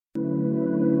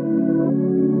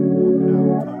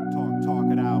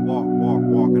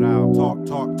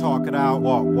it out.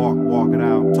 Walk it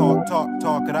out. Talk it out.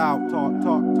 Talk it out. Talk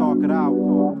it out.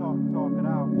 Walk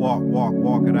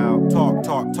it out. Talk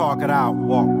it out.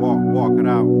 Walk it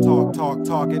out.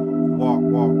 Talk it.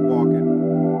 Walk it.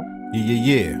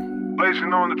 Yeah.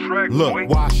 Blazing on the track. Look, boy.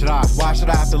 why should I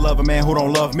have to love a man who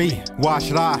don't love me? Why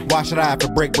should I have to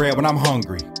break bread when I'm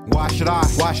hungry? Why should I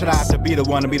have to be the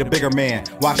one to be the bigger man?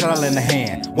 Why should I lend a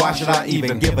hand? Why should I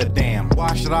even give a damn?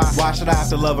 Why should I have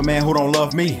to love a man who don't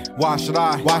love me? Why should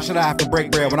I have to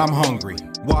break bread when I'm hungry?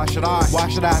 Why should I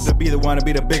have to be the one to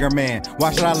be the bigger man?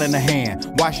 Why should I lend a hand?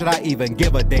 Why should I even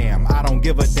give a damn? I don't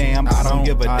give a damn. I don't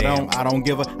give a damn. I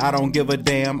don't give a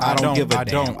damn. I don't give a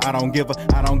damn. I don't give a damn. I don't give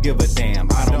a damn.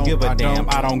 I don't give a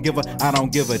damn. I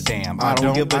don't give a damn. I don't give a damn. I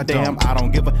don't give a damn. I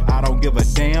don't give a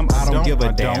damn. I don't give a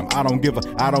damn.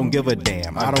 I don't give a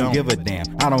damn. I don't give a damn. I don't give a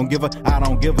damn. I don't give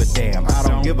a damn. I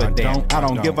don't give a damn.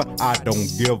 I don't give a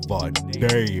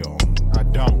damn. I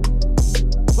don't.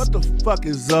 What the fuck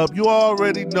is up? You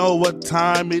already know what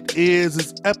time it is.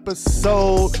 It's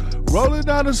episode Rolling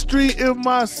Down the Street in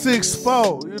my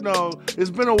 6'4". You know,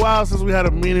 it's been a while since we had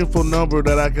a meaningful number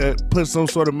that I could put some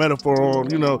sort of metaphor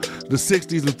on. You know, the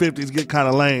 60s and 50s get kind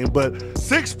of lame, but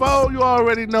 6'4", you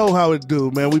already know how it do,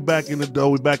 man. We back in the dough.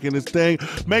 We back in this thing.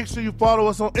 Make sure you follow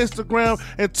us on Instagram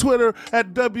and Twitter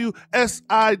at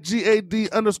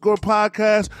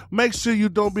WSIGAD_podcast. Make sure you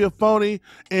don't be a phony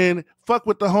and fuck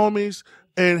with the homies.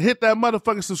 And hit that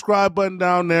motherfucking subscribe button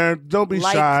down there. Don't be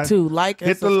shy. Hit the like,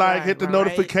 hit the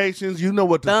notifications. Right? You know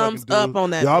what to thumbs fucking do. up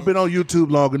on that. Y'all bitch. been on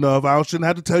YouTube long enough. I shouldn't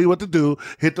have to tell you what to do.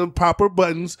 Hit the proper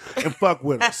buttons and fuck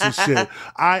with us and shit.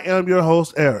 I am your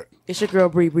host, Eric. It's your girl,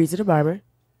 Breezy the Barber.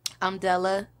 I'm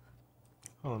Della.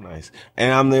 Oh, nice.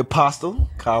 And I'm the Apostle,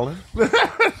 Colin.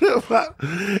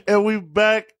 And we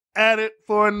back at it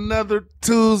for another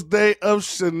Tuesday of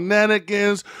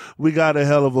shenanigans. We got a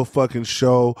hell of a fucking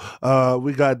show.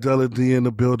 We got Della D in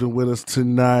the building with us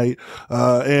tonight.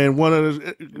 And one of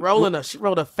the She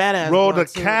rolled a fat ass. rolled a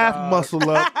calf muscle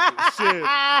up. Shit.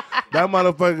 That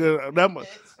motherfucker,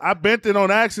 I bent it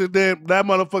on accident. That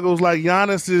motherfucker was like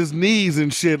Giannis's knees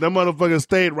and shit. That motherfucker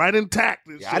stayed right intact.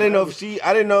 I didn't know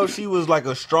if she was like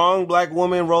a strong black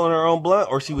woman rolling her own blunt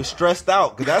or she was stressed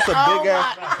out. Cause that's a big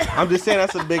ass. I'm just saying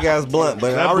that's a big ass blunt.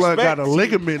 But that blunt got a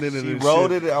ligament in it. She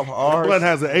rolled it off hard. That blunt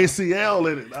has an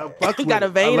ACL in it. He got a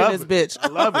vein in his bitch. I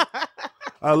love it.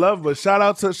 I love it. But shout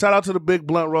out to the big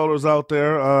blunt rollers out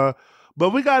there.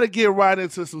 But we got to get right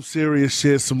into some serious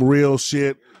shit, some real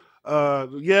shit.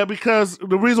 Because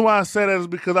the reason why I say that is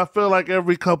because I feel like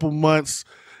every couple months,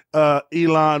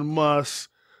 Elon Musk,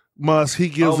 he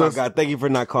gives us. Oh my God! Thank you for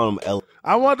not calling him Ellen.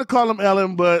 I wanted to call him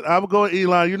Ellen, but I'm going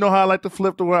Elon. You know how I like to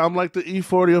flip the word. I'm like the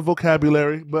E40 of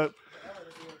vocabulary, but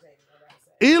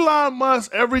Elon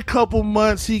Musk, every couple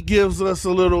months, he gives us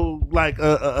a little like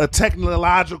a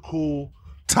technological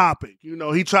topic. You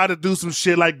know, he tried to do some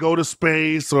shit like go to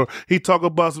space, or he talk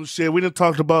about some shit. We done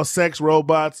talked about sex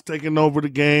robots taking over the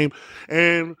game.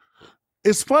 And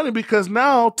it's funny because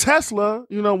now Tesla,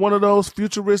 you know, one of those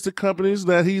futuristic companies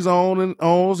that he's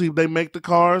owns, they make the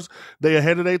cars, they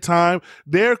ahead of their time.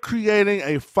 They're creating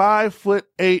a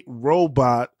 5'8"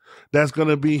 robot that's going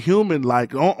to be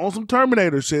human-like on some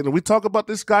Terminator shit. And we talk about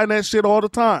this Skynet shit all the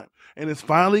time. And it's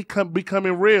finally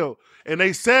becoming real. And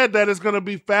they said that it's going to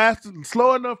be fast and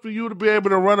slow enough for you to be able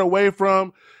to run away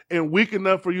from and weak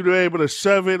enough for you to be able to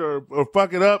shove it or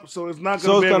fuck it up. So it's not going to be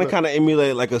So it's going to kind of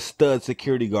emulate like a stud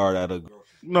security guard at a...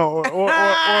 No, or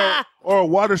a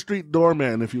Water Street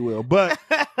doorman, if you will. But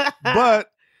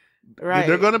Right.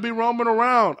 they're going to be roaming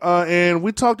around. And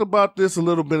we talked about this a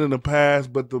little bit in the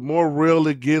past, but the more real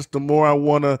it gets, the more I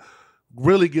want to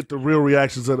really get the real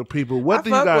reactions of the people. What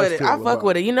do you guys feel? I fuck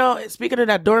with it. You know, speaking of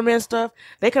that doorman stuff,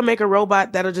 they can make a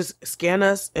robot that'll just scan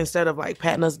us instead of like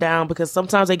patting us down, because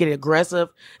sometimes they get aggressive,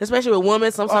 especially with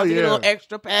women. Sometimes they get a little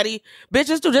extra patty.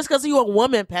 Bitches too, just because you a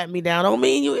woman pat me down don't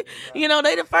mean you know,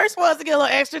 they the first ones to get a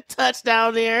little extra touch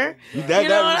down there. You think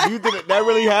that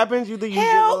really happens? You think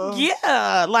Hell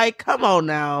yeah. Like, come on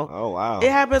now. Oh, wow. It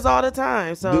happens all the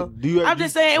time. So I'm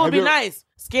just saying it would be nice.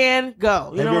 Scan,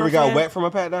 go. Have you ever got wet from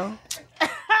a pat down?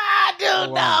 I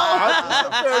do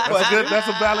know. That's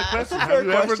a valid question. Have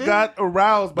you ever got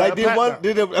aroused by a pat down?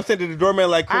 Did the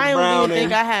doorman like Chris Brown? I don't even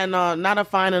think I had not a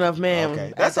fine enough man.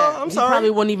 Okay. That's all. I'm sorry. He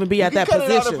probably wouldn't even be at that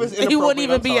position. He wouldn't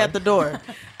even be at the door.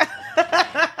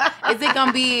 Is it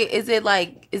gonna be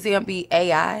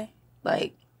AI?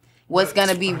 Like, what's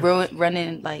gonna be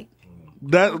running like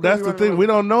That's the thing. We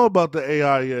don't know about the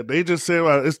AI yet. They just say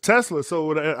it's Tesla.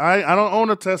 So I don't own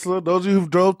a Tesla. Those of you who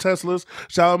drove Teslas,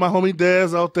 shout out my homie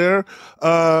Dez out there.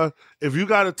 If you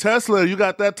got a Tesla, you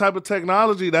got that type of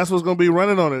technology, that's what's going to be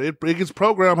running on it. It gets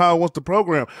programmed how it wants to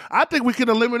program. I think we can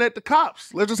eliminate the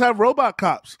cops. Let's just have robot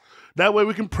cops. That way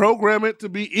we can program it to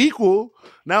be equal.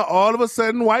 Now all of a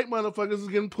sudden white motherfuckers is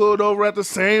getting pulled over at the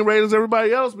same rate as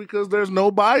everybody else because there's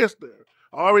no bias there.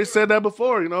 I already said that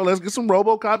before. Let's get some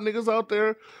RoboCop niggas out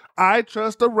there. I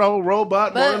trust a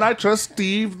robot more than I trust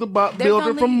Steve, the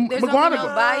builder from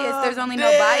McGonagall. There's only no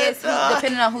bias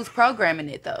depending on who's programming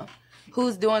it, though.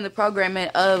 Who's doing the programming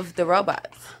of the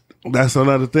robots? That's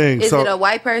another thing. Is it a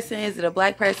white person? Is it a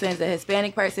black person? Is it a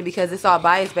Hispanic person? Because it's all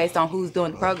biased based on who's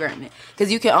doing the programming.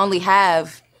 Because you can only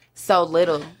have so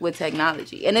little with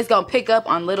technology. And it's going to pick up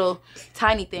on little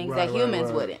tiny things that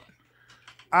humans wouldn't.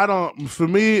 For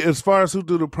me, as far as who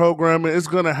do the programming, it's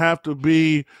going to have to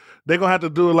be, they're going to have to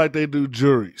do it like they do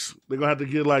juries. They're going to have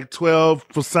to get like 12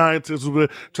 for scientists,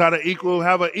 try to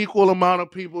have an equal amount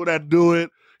of people that do it.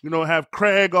 Have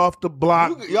Craig off the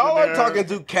block. Y'all are talking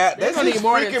to cat. This is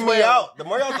freaking me out. The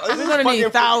more y'all, this is gonna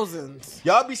need thousands.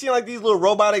 Y'all be seeing like these little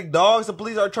robotic dogs the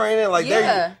police are training. Like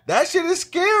that shit is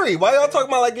scary. Why y'all talking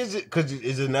about like is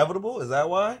it inevitable? Is that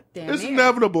why? It's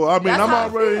inevitable. I mean, I'm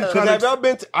already. Have y'all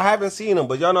been? I haven't seen them,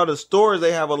 but y'all know the stores.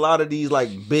 They have a lot of these like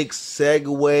big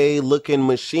Segway looking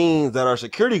machines that are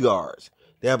security guards.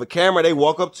 They have a camera. They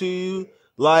walk up to you.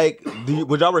 Like,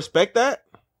 would y'all respect that?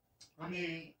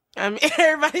 I mean,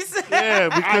 everybody said. Yeah,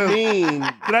 because at the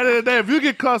end of the day, if you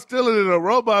get caught stealing and a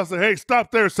robot say, "Hey,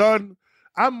 stop there, son,"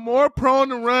 I'm more prone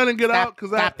to run and get out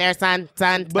because stop there, son.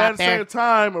 But at the same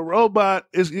time, a robot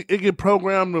it get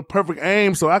programmed with perfect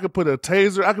aim, so I could put a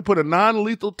taser, I could put a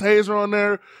non-lethal taser on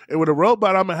there, and with a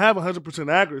robot, I'm gonna have 100%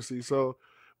 accuracy. So.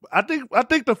 I think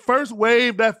the first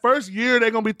wave, that first year,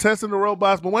 they're gonna be testing the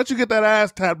robots. But once you get that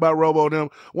ass tapped by them,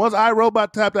 once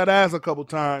iRobot tap that ass a couple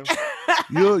times,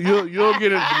 you'll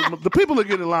get it. The people will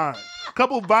get in line. A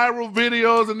couple viral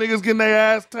videos of niggas getting their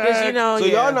ass tapped. So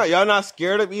y'all not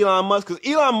scared of Elon Musk? Because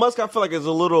Elon Musk, I feel like is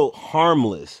a little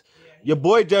harmless. Your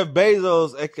boy Jeff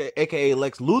Bezos, aka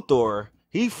Lex Luthor,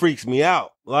 he freaks me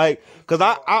out. Like, cause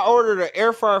I ordered an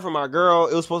air fryer for my girl.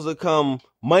 It was supposed to come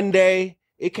Monday.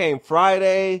 It came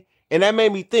Friday, and that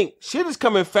made me think, shit is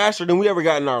coming faster than we ever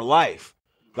got in our life.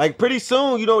 Like, pretty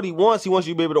soon, you know what he wants? He wants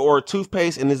you to be able to order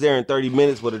toothpaste, and it's there in 30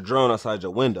 minutes with a drone outside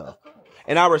your window.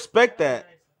 And I respect that.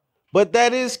 But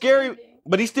that is scary.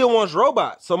 But he still wants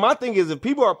robots. So my thing is, if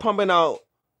people are pumping out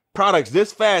products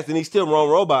this fast and he still run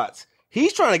robots,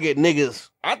 he's trying to get niggas.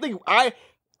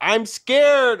 I'm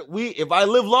scared if I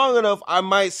live long enough, I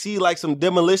might see like some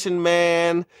Demolition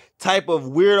Man type of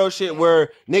weirdo shit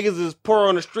where niggas is poor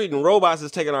on the street and robots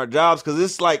is taking our jobs because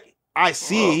it's like, I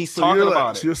see it. He's talking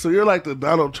about it. So you're like the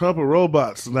Donald Trump of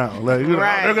robots now. Like,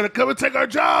 they're going to come and take our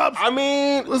jobs. I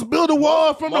mean, let's build a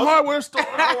wall from the hardware store.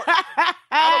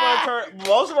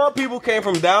 Most of our people came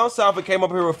from down south and came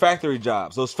up here with factory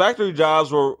jobs. Those factory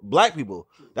jobs were black people.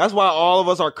 That's why all of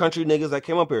us are country niggas that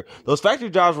came up here. Those factory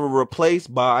jobs were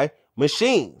replaced by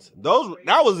machines.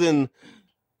 That was in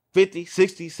 50,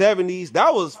 60, 70s.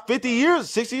 That was 60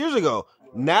 years ago.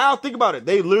 Now think about it.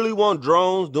 They literally want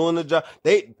drones doing the job.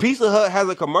 Pizza Hut has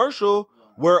a commercial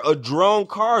where a drone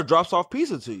car drops off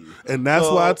pizza to you. And that's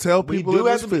why I tell people in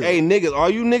this field. Hey, niggas, all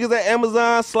you niggas at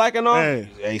Amazon slacking off,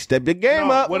 hey, step your game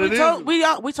up.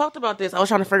 We talked about this. I was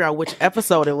trying to figure out which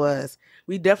episode it was.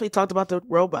 We definitely talked about the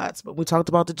robots, but we talked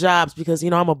about the jobs because,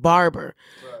 I'm a barber.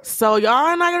 Right. So y'all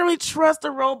are not going to really trust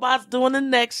the robots doing the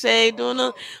neck shave,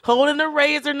 holding the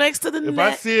razor next to the neck. If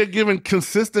I see it giving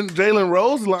consistent Jalen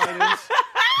Rose lines,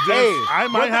 I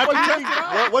might have to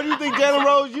test it. What do you think Jalen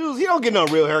Rose used? He don't get no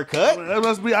real haircut. That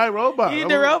must be iRobot.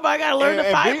 The robot got to learn the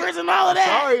fibers and all of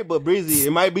that. Sorry, but Breezy,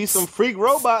 it might be some freak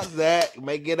robots that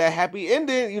may get a happy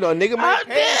ending. A nigga might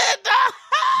pay.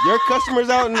 Your customers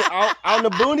out in the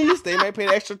boonies, they may pay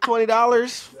an extra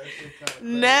 $20.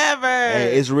 Never.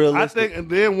 Hey, it's realistic. I think, and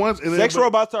then sex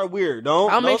robots are weird.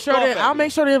 I'll make sure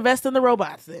to invest in the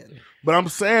robots then. But I'm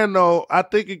saying though, I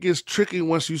think it gets tricky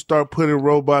once you start putting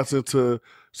robots into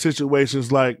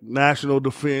situations like national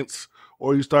defense,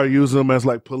 or you start using them as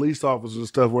like police officers and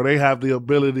stuff, where they have the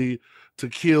ability to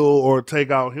kill or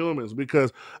take out humans,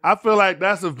 because I feel like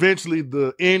that's eventually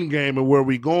the end game of where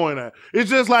we going at. It's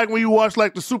just like when you watch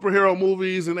like the superhero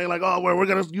movies and they like, oh, well, we're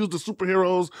gonna use the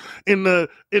superheroes in the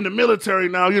military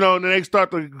now, and then they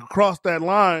start to cross that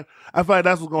line. I feel like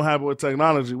that's what's gonna happen with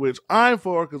technology, which I'm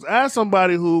for, because as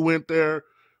somebody who went there,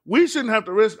 we shouldn't have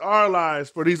to risk our lives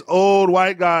for these old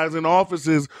white guys in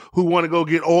offices who want to go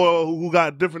get oil, who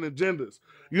got different agendas.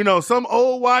 You know, some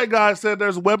old white guy said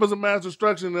there's weapons of mass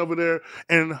destruction over there,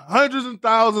 and hundreds and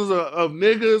thousands of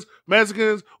niggas,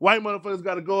 Mexicans, white motherfuckers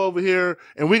got to go over here,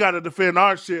 and we got to defend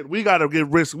our shit. We got to get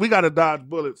risk. We got to dodge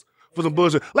bullets for some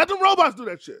bullshit. Let them robots do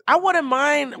that shit. I wouldn't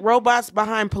mind robots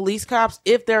behind police cops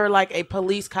if they're like a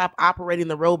police cop operating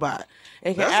the robot.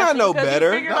 And That's not no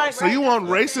better. So you want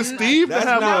racist Steve to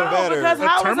have not better. Because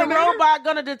how is a Terminator? robot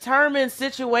going to determine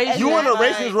situations? You want a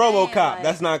racist RoboCop? like-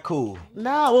 That's not cool.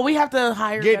 No, well, we have to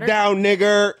hire Get better- down,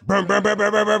 nigger. Brr, brr, brr, brr,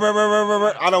 brr, brr, brr, brr,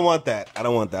 brr. I don't want that. I'm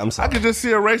I sorry. could just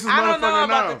see a racist I don't know motherfucker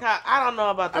about now. the cop. I don't know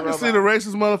about the I can robot. see the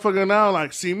racist motherfucker now.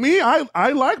 Like, see me,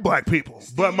 I like black people,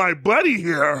 but my buddy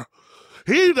here,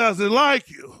 he doesn't like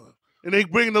you. And they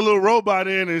bring the little robot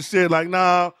in and shit. Like,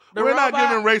 nah, we're not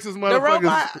giving racist motherfuckers. The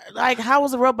robot, like, how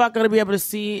is the robot going to be able to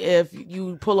see if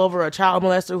you pull over a child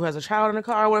molester who has a child in the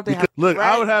car? What if they have? Look,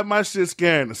 right? I would have my shit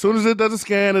scanned. As soon as it does a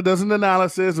scan, it does an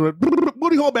analysis.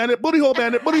 Booty hole bandit, booty hole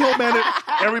bandit, booty hole bandit.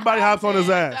 Everybody hops on his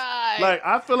ass. Like,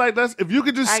 I feel like that's, if you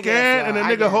could just I guess scan so, and the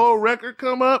I nigga guess. whole record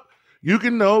come up, you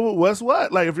can know what's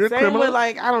what. Like, if you're a Same criminal. with,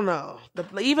 like, I don't know.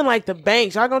 Even like the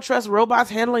banks, y'all gonna trust robots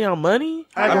handling your money?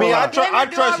 I mean, I Damn, they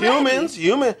do trust already. humans.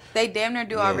 Human. They damn near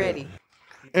do already.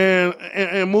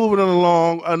 And moving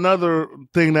along, another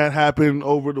thing that happened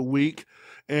over the week,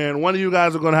 and one of you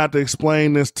guys are going to have to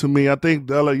explain this to me. I think,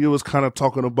 Della, you was kind of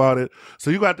talking about it. So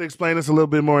you got to explain this a little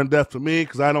bit more in depth to me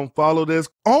because I don't follow this.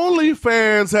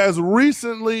 OnlyFans has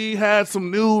recently had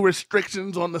some new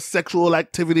restrictions on the sexual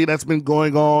activity that's been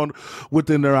going on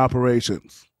within their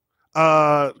operations.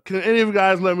 Can any of you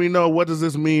guys let me know, what does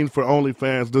this mean for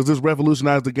OnlyFans? Does this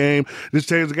revolutionize the game? This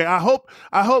change the game? I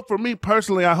hope for me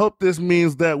personally, I hope this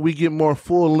means that we get more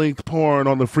full-length porn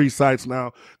on the free sites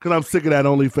now, because I'm sick of that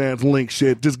OnlyFans link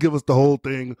shit. Just give us the whole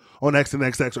thing on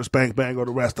XNXX or Spank Bang or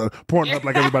the rest of Pornhub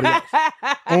like everybody else.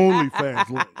 OnlyFans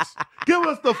links. Give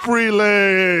us the free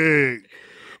link.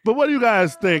 But what do you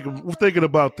guys thinking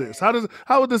about this? How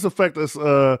would this affect us?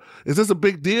 Is this a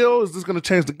big deal? Is this going to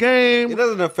change the game? It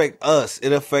doesn't affect us.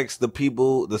 It affects the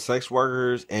people, the sex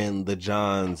workers, and the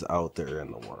Johns out there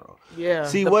in the world. Yeah.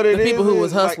 See, the, what it the people is who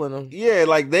was like- hustling them. Yeah,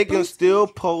 like they can still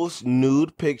post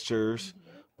nude pictures,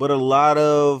 but a lot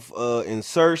of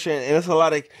insertion, and it's a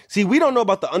lot of. See, we don't know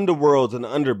about the underworlds and the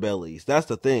underbellies. That's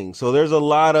the thing. So there's a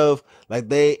lot of like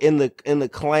they in the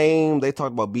claim they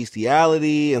talk about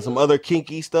bestiality and some other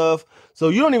kinky stuff. So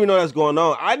you don't even know that's going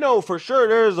on. I know for sure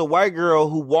there's a white girl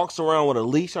who walks around with a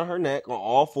leash on her neck on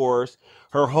all fours.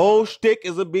 Her whole shtick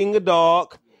is of being a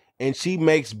dog. And she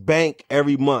makes bank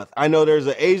every month. I know there's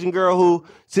an Asian girl who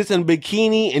sits in a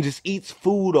bikini and just eats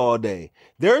food all day.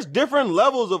 There's different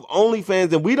levels of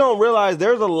OnlyFans, and we don't realize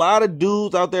there's a lot of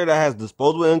dudes out there that has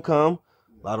disposable income.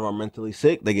 A lot of them are mentally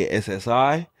sick. They get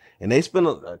SSI, and they spend.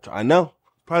 I know.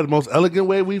 Probably the most elegant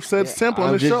way we've said simple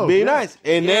on I'm the just show. being nice,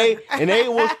 and they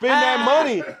will spend that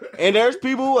money. And there's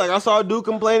people like I saw a dude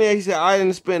complaining. He said I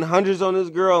didn't spend hundreds on this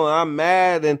girl, and I'm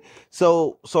mad. And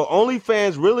so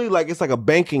OnlyFans really like it's like a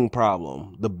banking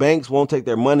problem. The banks won't take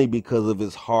their money because of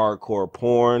its hardcore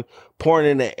porn. Porn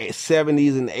in the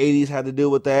 70s and 80s had to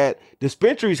deal with that.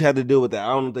 Dispensaries had to deal with that. I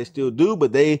don't know if they still do,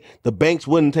 but the banks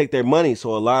wouldn't take their money.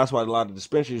 So that's why a lot of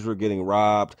dispensaries were getting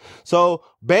robbed. So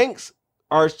banks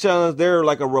are telling us they're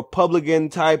like a Republican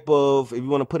type of, if you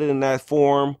want to put it in that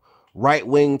form, right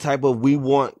wing type of, we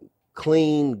want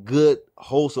clean, good,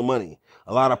 wholesome money.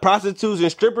 A lot of prostitutes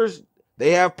and strippers,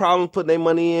 they have problems putting their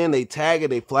money in. They tag it,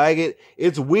 they flag it.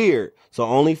 It's weird. So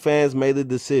OnlyFans made the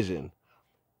decision.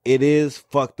 It is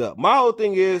fucked up. My whole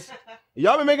thing is,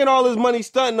 y'all been making all this money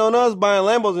stunting on us, buying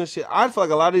Lambos and shit. I feel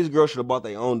like a lot of these girls should have bought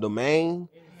their own domain.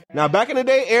 Now, back in the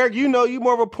day, Eric, you know, you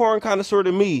more of a porn connoisseur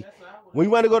than me. When you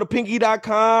want to go to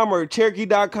pinky.com or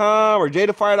cherokee.com or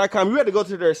jadafire.com, you had to go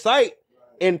to their site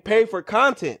and pay for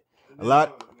content. A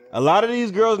lot of these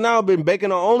girls now have been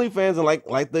baking on OnlyFans, and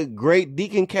like the great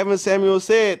Deacon Kevin Samuel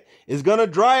said, it's gonna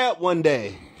dry up one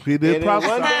day. He did And then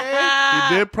prophesy. one day,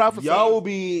 He did prophesy. y'all will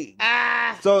be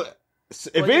so.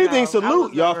 If Well, you anything, know, I salute.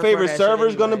 was Y'all never favorite for that shit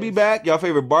server's gonna be anyways. back. Y'all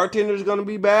favorite bartender's gonna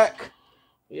be back.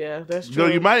 Yeah, that's You true.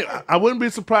 know, you might. I wouldn't be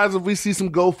surprised if we see some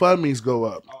GoFundMe's go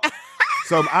up.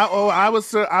 So I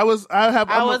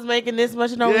was making this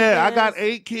much no. Yeah, I got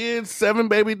 8 kids, 7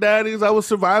 baby daddies. I was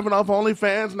surviving off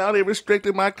OnlyFans. Now they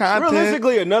restricted my content.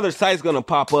 Realistically, another site's gonna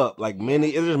pop up. Like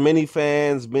there's many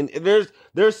fans.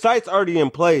 There's sites already in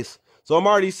place. So I'm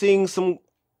already seeing some.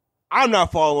 I'm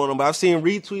not following them, but I've seen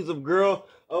retweets of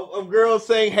girls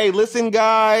saying, "Hey, listen,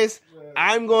 guys,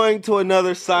 I'm going to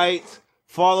another site.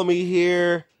 Follow me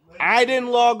here." I didn't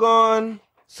log on,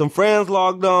 some friends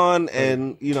logged on,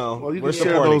 and Well, you we're can share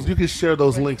supporting. those. You can share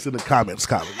those links in the comments.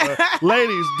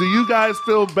 Ladies, do you guys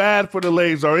feel bad for the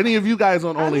ladies? Are any of you guys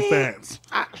on OnlyFans?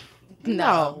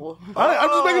 No. I'm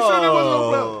just making sure there wasn't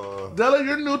no problem. Della,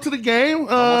 you're new to the game.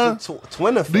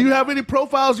 Do you have any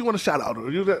profiles you want to shout out?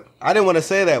 I didn't want to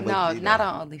say that, but No, not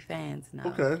on OnlyFans. No.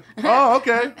 Okay. Oh,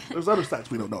 okay. There's other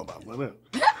sites we don't know about.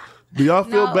 Do y'all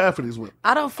feel bad for these women?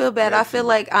 I don't feel bad. I feel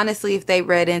like, honestly, if they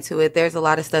read into it, there's a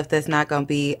lot of stuff that's not going to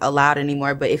be allowed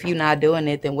anymore. But if you're not doing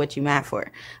it, then what you mad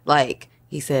for? Like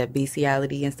he said,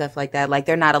 bestiality and stuff like that. Like,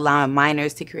 they're not allowing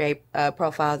minors to create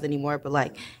profiles anymore. But,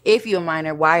 like, if you're a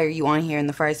minor, why are you on here in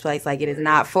the first place? Like, it is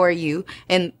not for you.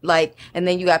 And, like, and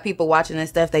then you got people watching this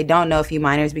stuff. They don't know if you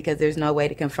minors because there's no way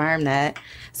to confirm that.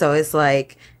 So it's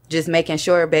like just making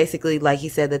sure, basically, like he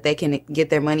said, that they can get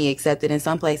their money accepted in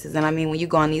some places. And, I mean, when you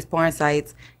go on these porn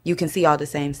sites, you can see all the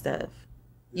same stuff.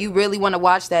 You really want to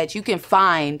watch that, you can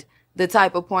find the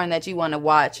type of porn that you want to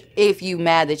watch if you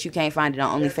mad that you can't find it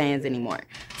on OnlyFans anymore.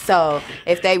 So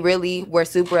if they really were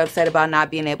super upset about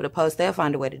not being able to post, they'll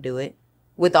find a way to do it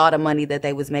with all the money that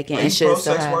they was making. Are and you should pro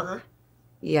still sex have. worker?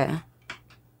 Yeah.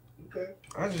 Okay.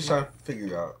 I was just trying to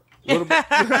figure out.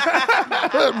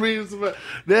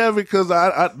 Yeah, because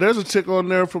there's a chick on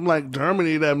there from like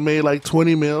Germany that made like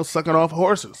 20 mil sucking off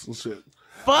horses and shit.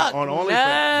 Fuck on OnlyFans.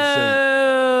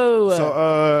 no.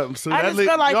 So I that just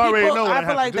feel like you already people. know what I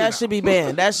feel like that should be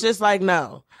banned. That's just like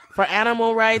no for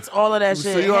animal rights, all of that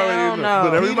shit. So you already Hell know. no.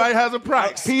 But everybody has a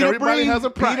price. Everybody has a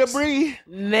price. Peter Bree.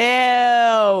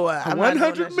 No, I'm not doing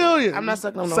 100 that million. shit. I'm not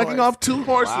sucking on no sucking horse. off 2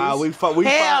 horses. Wow, we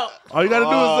Hell. All you gotta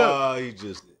do is you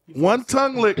just one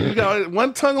tongue lick. You got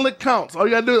one tongue lick counts. All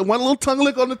you gotta do is one little tongue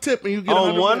lick on the tip, and you get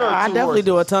on one or I two definitely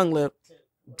do a horses? tongue lip.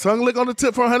 tongue lick on the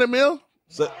tip for 100 mil.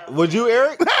 So, would you,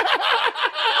 Eric?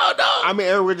 Oh no! I mean,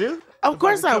 Eric, would you? Of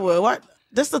course I would. What?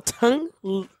 Just a tongue,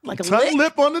 like a Tongue lick?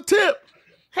 lip on the tip.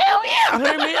 Hell yeah!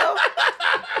 100 mil.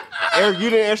 Eric, you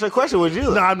didn't answer the question. Would you?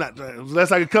 No, I'm not doing it.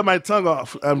 Unless I can cut my tongue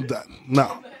off, I'm done.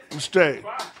 No, I'm straight.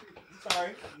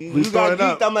 You started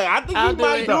got up. geeked. I'm like, I think I'll you do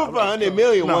might it. do it for 100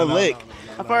 million one lick.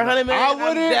 For 100 million, I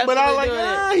wouldn't, but I was like,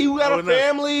 you got a wouldn't.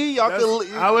 family. Y'all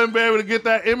can. I wouldn't be able to get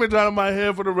that image out of my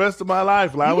head for the rest of my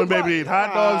life. Like, I wouldn't be able to eat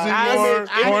hot dogs anymore,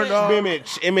 corn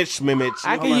dogs. Image.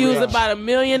 I could use about $1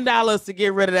 million to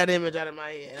get rid of that image out of my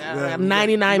head. I have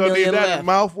 99 You're gonna million need that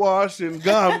left. mouthwash and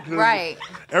gum. 'cause Right.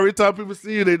 Every time people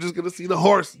see you, they're just gonna see the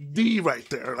horse D right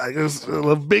there, like it's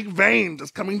a big vein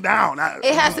just coming down.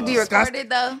 It has to be Disgusting. recorded,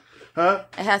 though. Huh?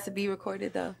 It has to be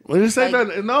recorded, though. When you say Like,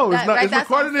 that, no, it's that- not. right, It's that's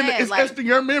what recorded I'm in. saying, It's like- etched in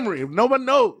your memory. If no one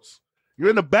knows, you're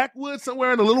in the backwoods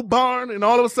somewhere in a little barn, and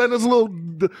all of a sudden, this little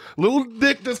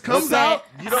dick just comes out.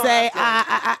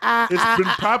 It's been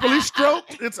properly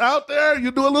stroked. It's out there. You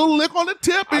do a little lick on the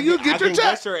tip, and you get your check. check.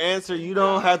 That's your answer. You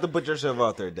don't have to put yourself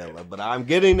out there, Della. But I'm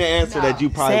getting the answer that you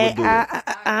probably would do.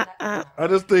 I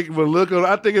just think, but look,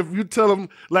 I think if you tell them,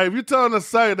 like if you tell them the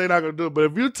site, they're not gonna do it. But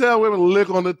if you tell women to lick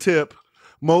on the tip,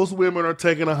 most women are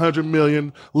taking 100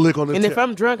 million lick on the And tip. if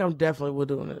I'm drunk, I'm definitely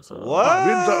doing it. So.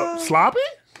 What? Sloppy?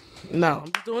 No,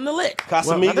 I'm just doing the lick.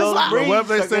 Casamigos, But breed, what if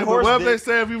they say? sucking But what horse if they dick.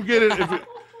 say if you get it?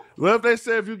 What if they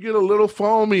say if you get a little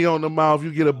foamy on the mouth,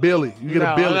 you get a billy? You get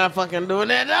No, a billy. I'm not fucking doing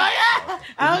that. No, yeah.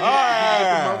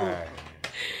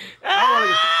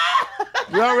 Ah.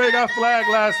 We already got flagged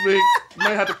last week. You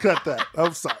may have to cut that.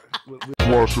 I'm sorry.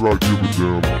 Why should I give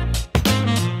a damn?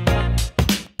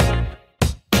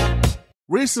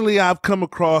 Recently, I've come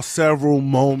across several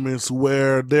moments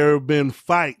where there have been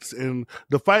fights, and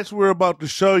the fights we're about to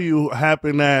show you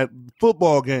happen at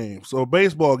football games or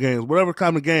baseball games, whatever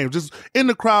kind of games, just in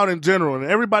the crowd in general. And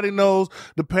everybody knows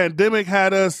the pandemic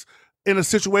had us in a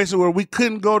situation where we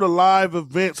couldn't go to live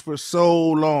events for so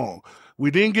long. We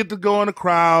didn't get to go in the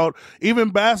crowd. Even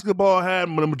basketball had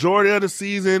the majority of the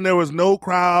season. There was no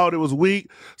crowd. It was weak.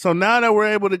 So now that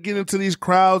we're able to get into these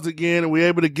crowds again and we're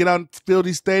able to get out and fill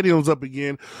these stadiums up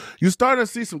again, you starting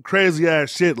to see some crazy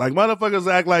ass shit. Like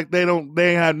motherfuckers act like they ain't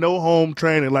had no home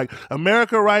training. Like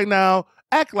America right now,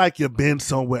 act like you've been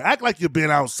somewhere. Act like you've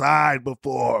been outside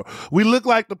before. We look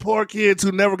like the poor kids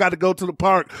who never got to go to the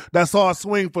park that saw a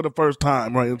swing for the first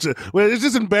time, right? It's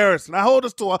just embarrassing. I hold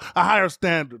us to a higher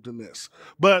standard than this.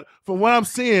 But from what I'm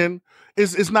seeing,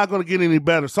 it's not going to get any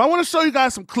better. So I want to show you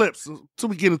guys some clips to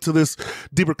we get into this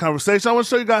deeper conversation. I want to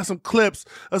show you guys some clips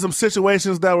of some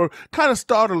situations that were kind of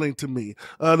startling to me.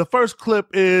 The first clip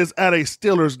is at a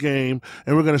Steelers game,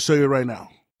 and we're going to show you right now.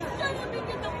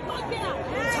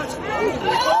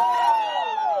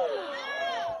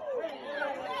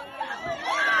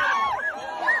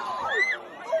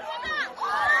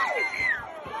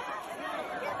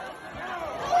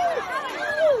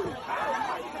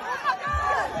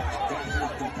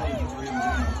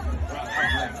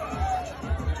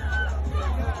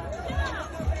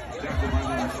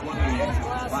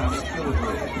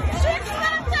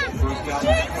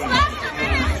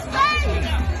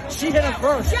 She hit him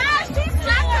first. Yeah, she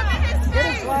slapped him in his face. Get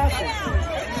his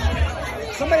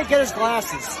glasses. Somebody get his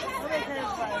glasses.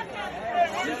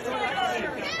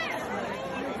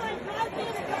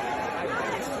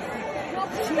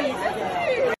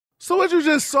 So what you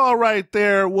just saw right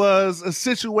there was a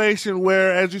situation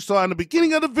where, as you saw in the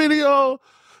beginning of the video,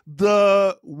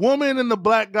 the woman and the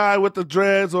black guy with the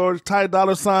dreads or Ty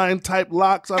Dolla $ign type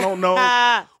locks, I don't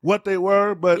know what they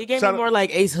were, but he gave me more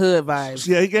like Ace Hood vibes.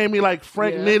 Yeah, he gave me like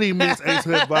Frank Nitty meets Ace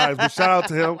Hood vibes, but shout out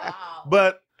to him.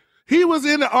 But he was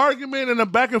in an argument and a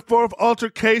back and forth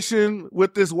altercation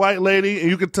with this white lady, and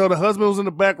you could tell the husband was in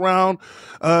the background.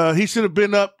 He should have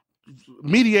been up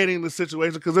mediating the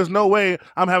situation, because there's no way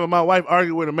I'm having my wife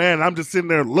argue with a man and I'm just sitting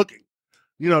there looking.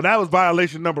 You know, that was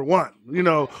violation number one. You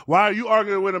know, why are you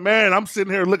arguing with a man? I'm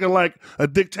sitting here looking like a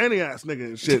Dick Cheney ass nigga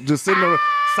and shit, just sitting on the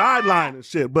sideline and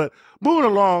shit. But moving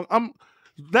along,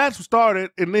 that started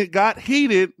and it got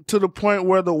heated to the point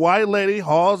where the white lady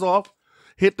hauls off,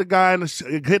 hit the guy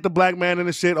hit the black man in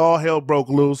the shit. All hell broke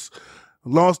loose.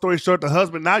 Long story short, the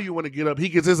husband, now you want to get up. He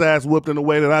gets his ass whooped in a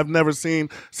way that I've never seen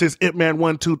since Ip Man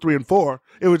 1, 2, 3, and 4.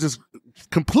 It was just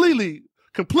completely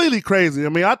crazy. I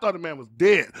mean, I thought the man was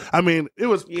dead. I mean, it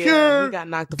was pure he got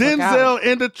knocked the fuck out. Denzel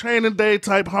in the Training Day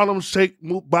type Harlem Shake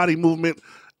body movement.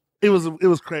 It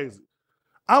was crazy.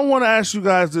 I want to ask you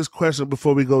guys this question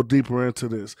before we go deeper into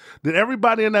this. Did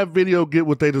everybody in that video get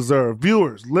what they deserve?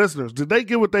 Viewers, listeners, did they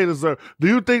get what they deserve? Do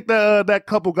you think that that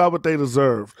couple got what they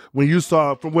deserved when you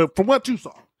saw, from what you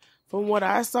saw? From what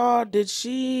I saw,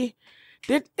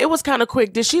 it was kind of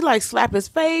quick. Did she like slap his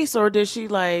face, or did she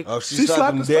like? Oh, she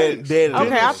slapped him dead.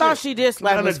 Okay, I thought she did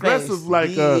slap his face. An aggressive,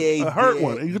 like a hurt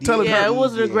one. You can tell it hurt. Yeah, it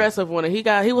was an aggressive one. And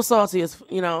he was salty as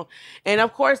And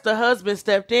of course, the husband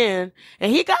stepped in,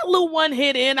 and he got a little one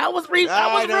hit in. I was rooting for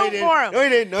him. No, he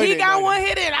didn't. He got one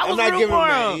hit in. I was rooting for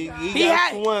him.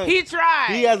 He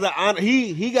tried. He has an honor.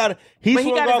 He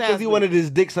swung off because he wanted his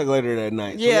dick sucked later that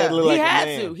night. Yeah, so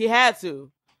he had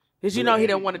to. Because he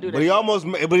didn't want to do that.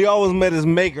 But he almost met his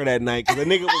maker that night, because the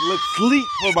nigga was asleep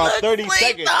for about 30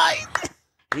 seconds.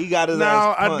 He got his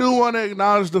ass punched. I do want to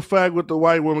acknowledge the fact with the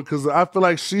white woman, because I feel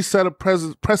like she set a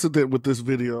precedent with this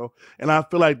video, and I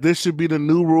feel like this should be the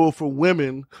new rule for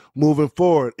women moving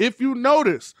forward. If you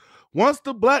notice, once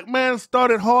the black man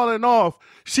started hauling off,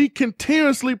 she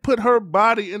continuously put her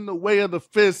body in the way of the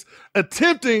fist,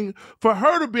 attempting for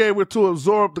her to be able to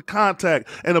absorb the contact.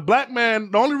 And the black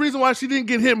man, the only reason why she didn't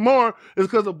get hit more is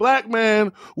because the black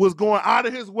man was going out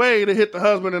of his way to hit the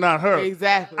husband and not her.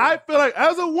 Exactly. I feel like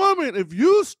as a woman, if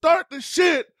you start the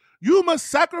shit, you must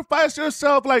sacrifice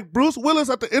yourself like Bruce Willis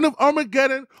at the end of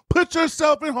Armageddon, put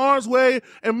yourself in harm's way,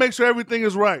 and make sure everything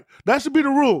is right. That should be the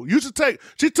rule.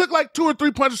 She took like 2 or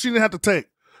 3 punches she didn't have to take.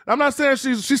 I'm not saying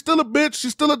she's still a bitch,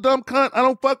 she's still a dumb cunt, I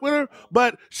don't fuck with her,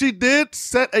 but she did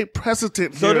set a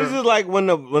precedent So here. this is like when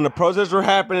the protests were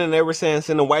happening, they were saying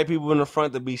send the white people in the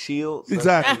front to be shields.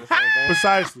 Exactly.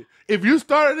 Precisely. If you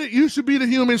started it, you should be the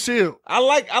human shield. I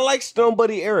like Stone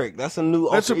Buddy Eric. That's a new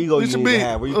alter ego you need to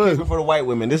have, where you keep it for the white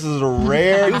women. This is a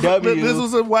rare W. This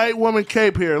was a white woman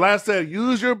cape here. Like I said,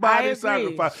 use your body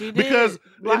sacrifice. Because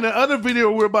in the other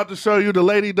video we're about to show you, the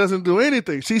lady doesn't do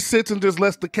anything. She sits and just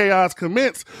lets the chaos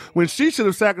commence when she should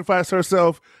have sacrificed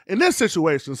herself in this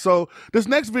situation. So this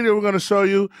next video we're going to show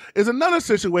you is another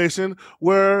situation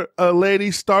where a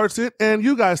lady starts it, and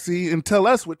you guys see and tell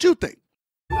us what you think.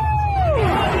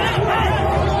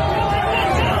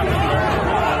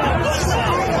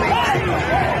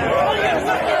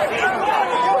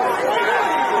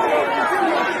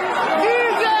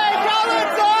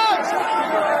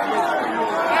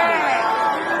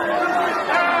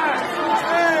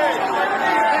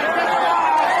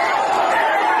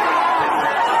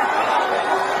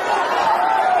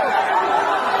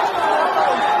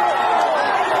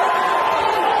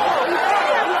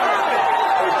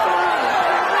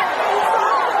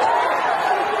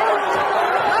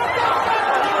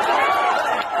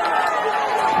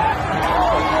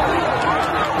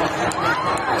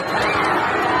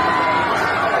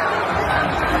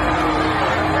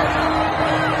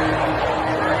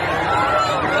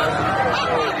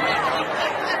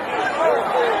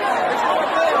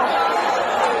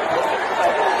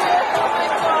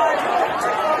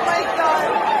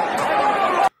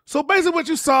 So basically what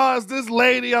you saw is this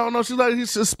lady, I don't know,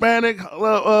 she's Hispanic,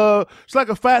 she's like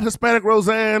a fat Hispanic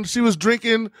Roseanne. She was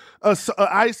drinking a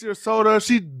icy or soda.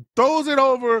 She throws it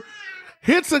over,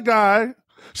 hits a guy.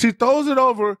 She throws it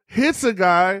over, hits a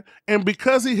guy, and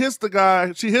because she hits the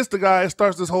guy, it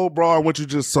starts this whole brawl on what you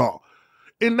just saw.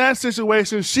 in that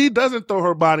situation, she doesn't throw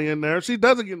her body in there. She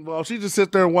doesn't get involved. She just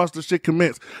sits there and watch the shit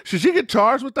commence. Should she get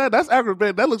charged with that? That's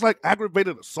aggravated. That looks like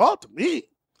aggravated assault to me.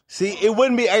 See, it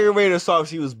wouldn't be aggravated assault if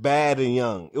she was bad and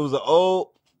young. It was an older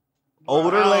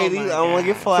lady. I don't want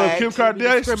to get flagged. So if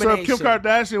Kim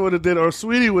Kardashian would have did it, or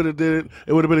Sweetie would have did it,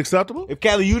 it would have been acceptable? If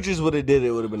Kali Uchis would have did it,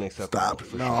 it would have been acceptable. Stop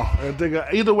it. No.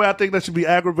 Either way, I think that should be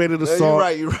aggravated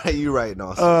assault. You're right.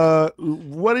 No,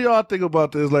 what do y'all think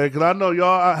about this? Like, cause I know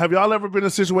have y'all ever been in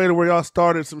a situation where y'all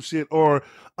started some shit or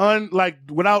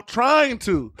without trying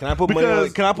to? Can I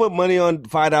put money on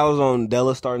 $5 on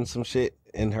Della starting some shit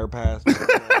in her past?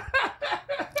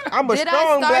 I'm a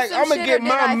strong black. I'm gonna get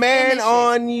my man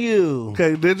on you.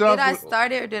 Okay, did I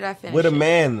start it or did I finish with a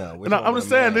man though? No, I'm just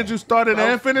saying, did you start it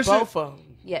and finish it? Both of them.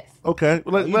 Yes. Okay,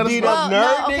 let us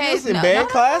know. Niggas in band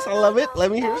class. I love it.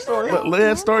 Let me hear the story.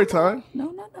 Let story time.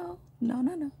 No.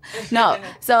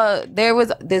 So there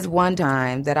was this one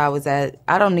time that I was at.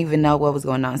 I don't even know what was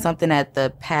going on. Something at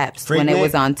the Pabst when it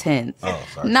was on 10th. Oh,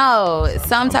 sorry. No,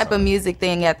 some type of music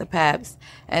thing at the Pabst,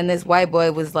 and this white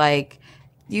boy was like,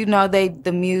 you know,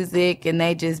 the music and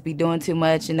they just be doing too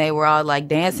much, and they were all like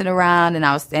dancing around, and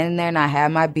I was standing there and I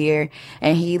had my beer,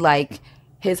 and he like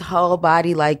his whole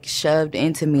body like shoved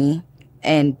into me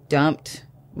and dumped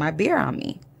my beer on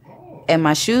me. And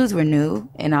my shoes were new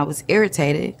and I was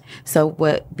irritated. So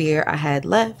what beer I had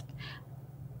left,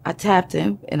 I tapped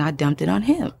him and I dumped it on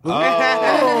him. Oh.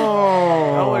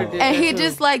 And he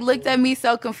just like looked at me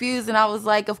so confused, and I was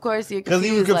like, of course you're confused.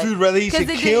 Because he was confused whether he should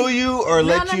kill you or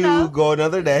let you go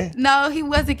another day. No, he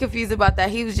wasn't confused about that.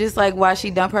 He was just like, why she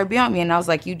dump her beer on me? And I was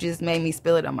like, you just made me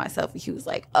spill it on myself. And he was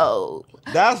like, oh.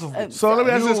 That's so let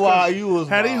me ask this.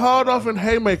 Had he hauled off and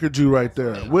haymakered you right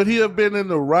there, would he have been in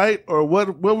the right, or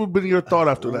what would have been your thought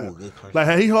after that? Like,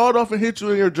 had he hauled off and hit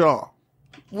you in your jaw?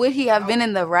 Would he have been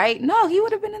in the right? No, he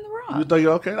would have been in the wrong. You think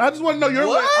you're okay? I just want to know your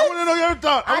way. I want to know your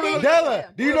thought. Della,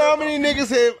 do you know how many niggas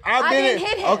have I didn't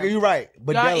hit him. Okay, you're right.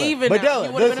 But Not Della, even. but Now. Della,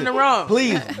 You would have been in the wrong.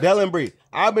 Please, Della and Bree.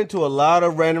 I've been to a lot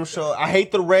of random shows. I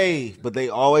hate the rave, but they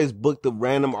always book the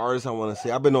random artists I want to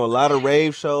see. I've been to a lot of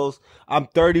rave shows. I'm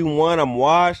 31. I'm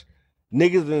washed.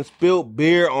 Niggas done spilled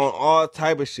beer on all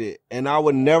type of shit, and I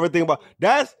would never think about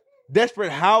that's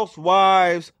Desperate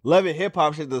Housewives, loving hip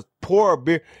hop shit. Just pour a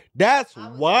beer. That's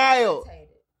wild.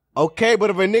 Okay, but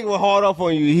if a nigga would haul off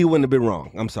on you, he wouldn't have been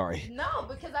wrong. I'm sorry. No,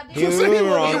 because I didn't. He wouldn't have been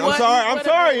wrong. I'm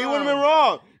sorry. He wouldn't have been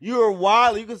wrong. You were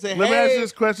wild. You could say, Let me ask you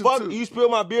this question fuck, too. You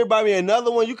spilled my beer, buy me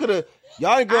another one. You could have.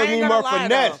 Y'all girls need more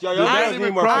finesse. Y'all girls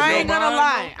need more finesse.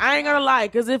 I ain't gonna lie.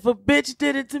 Because if a bitch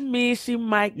did it to me, she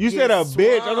might. You said a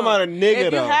bitch. I'm talking about a nigga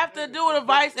if though. If you have to do it,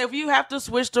 advice. If you have to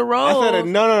switch the roles. I said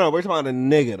no. We're talking about a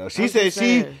nigga though. She said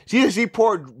she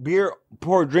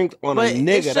poured drinks on a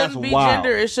nigga. That's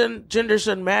wild. Gender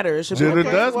shouldn't matter. It should gender be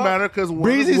does matter because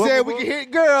Breezy said we can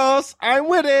hit girls. I'm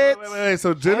with it. Wait.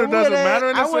 So gender doesn't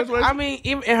matter in this situation. I mean,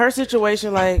 even in her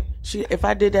situation, like if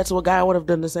I did that to a guy, I would have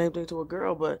done the same thing to a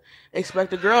girl. But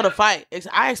expect a girl to fight.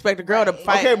 I expect a girl to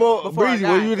fight. Okay, well, Breezy,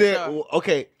 when you did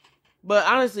okay. But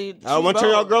honestly, I want to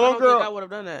turn y'all girl on girl. I would have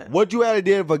done that. What you had to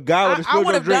do if a guy would have spilled I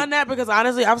would have drink? done that because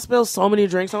honestly, I've spilled so many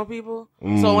drinks on people.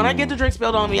 So when I get the drink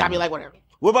spilled on me, I'll be like, whatever.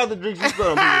 What about the drinks you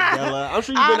spilled on people, Della? I'm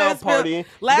sure you've been out partying.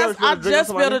 I just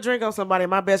spilled a drink on somebody.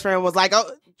 My best friend was like,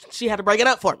 oh, she had to break it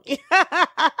up for me.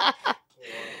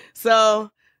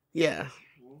 So, yeah.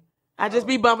 I just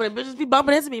be bumping it. Bitches be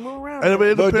bumping into me. Move around.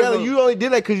 But Della, you only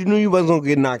did that because you knew you wasn't going to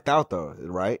get knocked out, though,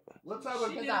 right? Because I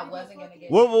wasn't going to get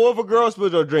What if a girl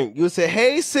spilled your drink? You would say,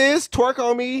 hey, sis, twerk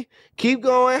on me. Keep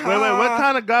going. Wait. What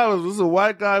kind of guy was this? A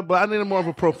white guy? But I needed more of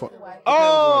a profile.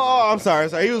 Oh, I'm sorry.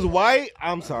 He was white.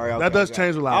 I'm sorry. That does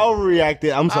change a lot. I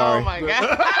overreacted. I'm sorry. Oh, my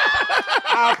God.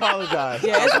 I apologize.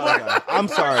 Yeah, I'm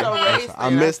sorry. I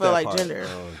missed that like part. Gender.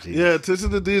 Yeah, attention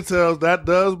to details. That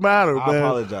does matter, man. I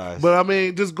apologize. But I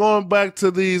mean, just going back to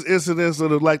these incidents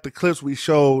of the clips we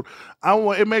showed,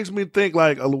 it makes me think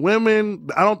like women.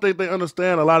 I don't think they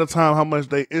understand a lot of time how much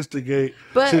they instigate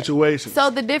situations.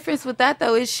 So the difference with that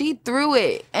though is she threw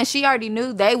it, and she already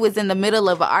knew they was in the middle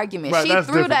of an argument. Right, she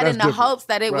threw that in the hopes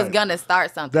that it was gonna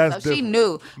start something. She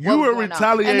knew you were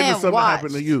retaliating if something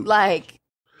happened to you. Like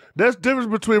there's difference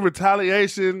between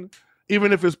retaliation,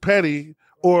 even if it's petty,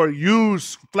 or you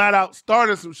flat out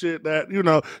started some shit that,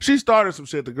 she started some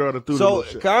shit, the girl that threw the little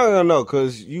shit. I don't know,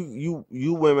 because you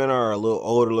women are a little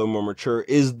older, a little more mature.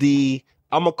 I'm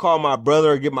going to call my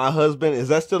brother or get my husband. Is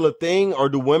that still a thing? Or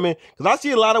do women, because I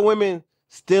see a lot of women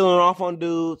stealing off on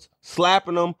dudes,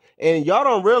 slapping them, and y'all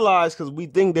don't realize, because we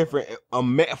think different.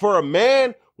 For a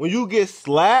man, when you get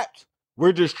slapped,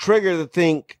 we're just triggered to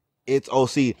think it's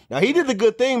OC. Now he did the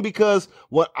good thing because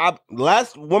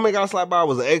last woman got slapped by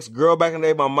was an ex-girl back in the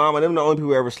day. My mom and them the only people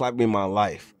who ever slapped me in my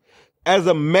life. As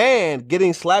a man,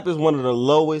 getting slapped is one of the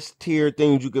lowest tier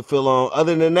things you could feel on.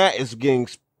 Other than that, it's getting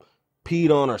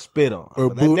peed on or spit on.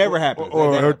 Or that never happens.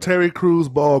 Or Terry Crews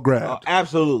ball grab.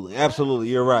 Absolutely.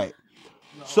 You're right.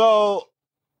 So,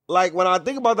 like, when I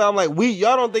think about that, I'm like,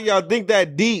 y'all don't think y'all think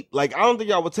that deep. Like, I don't think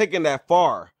y'all were taking that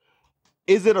far.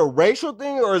 Is it a racial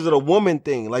thing or is it a woman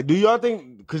thing? Like, do y'all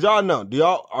think, because y'all know,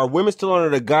 are women still under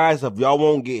the guise of y'all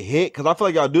won't get hit? Because I feel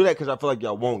like y'all do that because I feel like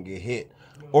y'all won't get hit.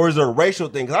 Or is it a racial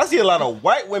thing? Because I see a lot of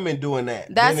white women doing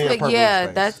that.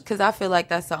 That's because I feel like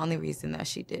that's the only reason that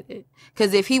she did it.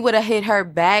 Because if he would have hit her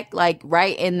back, like,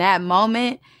 right in that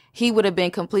moment, he would have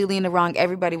been completely in the wrong.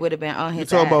 Everybody would have been on his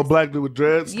ass. You talking about Black Dude with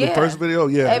Dreads? Yeah. The first video?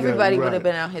 Yeah. Everybody would have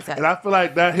been on his ass. And I feel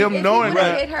like that, him knowing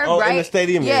that. Hit her in the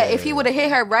stadium? Yeah, if he would have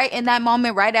hit her right in that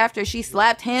moment, right after she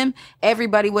slapped him,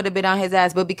 everybody would have been on his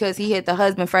ass. But because he hit the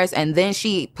husband first and then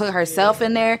she put herself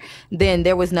in there, then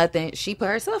there was nothing. She put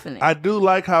herself in there. I do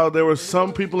like how there were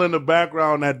some people in the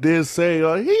background that did say,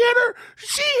 he hit her,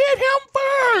 she hit him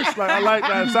first. Like, I like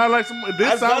that. It sound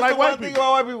like white people.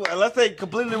 About white people. Unless they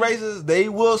completely racist, they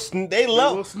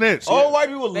love snitch. All white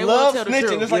people love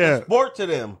snitching. It's like a sport to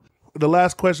them. The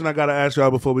last question I got to ask y'all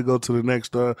before we go to the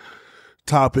next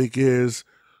topic is,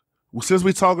 since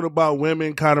we're talking about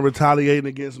women kind of retaliating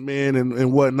against men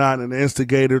and whatnot and the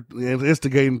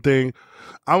instigating thing,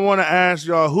 I want to ask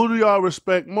y'all, who do y'all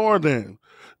respect more then?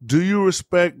 Do you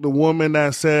respect the woman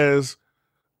that says,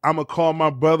 I'm going to call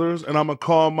my brothers and I'm going to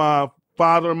call my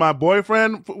father and my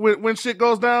boyfriend when shit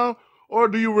goes down? Or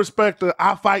do you respect the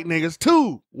I fight niggas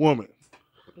too woman?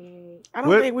 I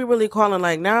don't think we really calling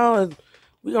like now.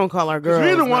 We gonna call our girls.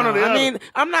 Either one or the other. I mean,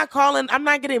 I'm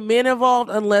not getting men involved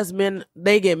unless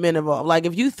they get men involved. Like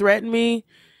if you threaten me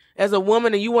as a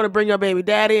woman and you want to bring your baby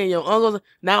daddy and your uncles,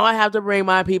 now I have to bring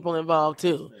my people involved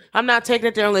too. I'm not taking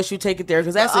it there unless you take it there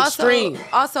because that's extreme.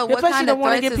 Also, what kind of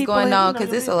threats is going on? Because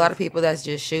there's a lot of people that's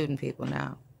just shooting people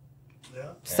now.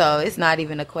 So it's not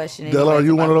even a question. Della, are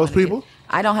you one of those people?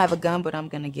 I don't have a gun, but I'm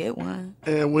going to get one.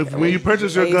 And when you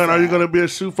purchase your gun, are you going to be a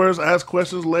shoot first, ask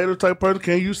questions later type person?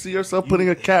 Can you see yourself putting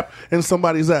a cap in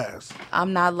somebody's ass?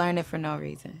 I'm not learning for no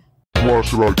reason. Why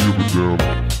should I give a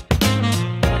damn?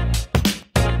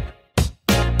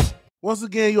 Once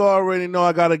again, you already know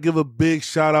I got to give a big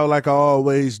shout out like I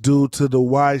always do to the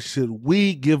Why Should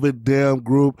We Give a Damn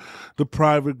group, the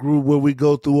private group where we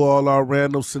go through all our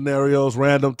random scenarios,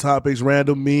 random topics,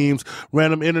 random memes,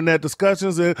 random internet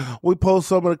discussions, and we post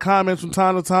some of the comments from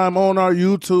time to time on our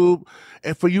YouTube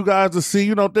and for you guys to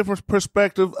see, different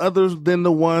perspectives other than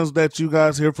the ones that you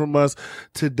guys hear from us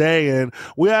today. And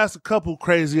we asked a couple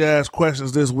crazy ass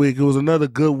questions this week. It was another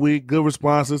good week, good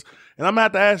responses. And I'm going to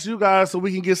have to ask you guys so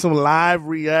we can get some live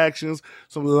reactions,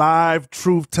 some live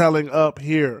truth telling up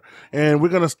here. And we're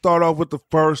going to start off with the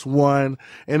first one.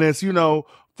 And it's,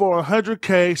 for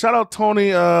 100K, shout out Tony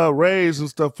Reyes and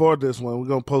stuff for this one. We're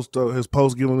going to post his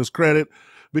post, give him his credit,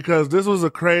 because this was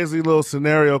a crazy little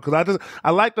scenario. Because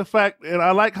I like the fact, and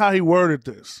I like how he worded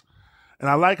this. And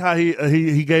I like how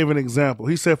he gave an example.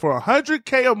 He said for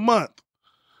 100K a month,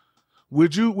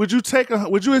 Would you accept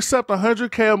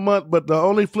 100K a month? But the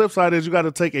only flip side is you got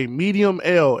to take a medium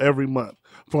L every month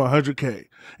for 100K.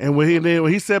 And when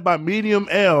he said by medium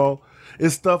L,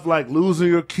 it's stuff like losing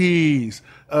your keys,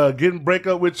 break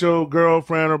up with your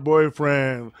girlfriend or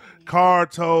boyfriend, car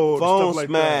towed, phone stuff like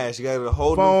smash. That. You got to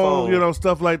hold the phone,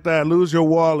 stuff like that. Lose your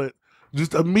wallet.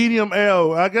 Just a medium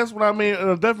L. I guess what I mean,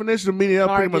 a definition of medium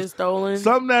L, pretty much stolen.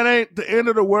 Something that ain't the end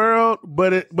of the world,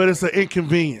 but it's an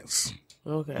inconvenience.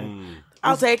 Okay.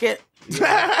 I'll take it.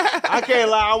 I can't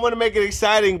lie. I want to make it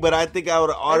exciting, but I think I would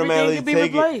automatically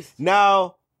take it.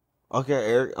 Now, okay,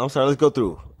 Eric, I'm sorry. Let's go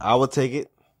through. I would take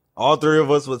it. All three of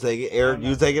us would take it. Eric,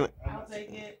 you taking it? I'll take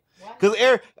it. Because,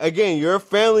 Eric, again, you're a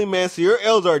family man, so your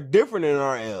L's are different than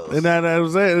our L's. And that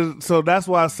was it. So that's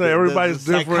why I say everybody's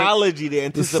the different. Psychology, the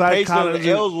anticipation of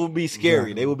the L's will be scary.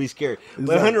 Yeah. They will be scary.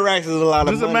 But 100 racks is a lot of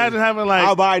money. Just imagine having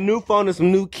I'll buy a new phone and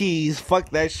some new keys.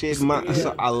 Fuck that shit.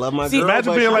 I love my girl.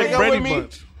 Imagine being like Brady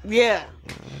Bunch. Yeah.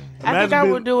 I think I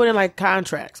would do it in like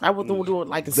contracts. I would do it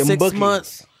like in 6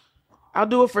 months. I'll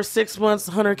do it for 6 months,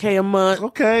 100K a month.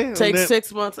 Okay. Take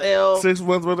 6 months L. 6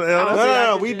 months worth of L.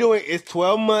 No. We doing it's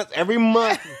 12 months every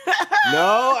month.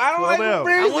 No, I don't like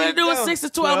I want to do a 6 to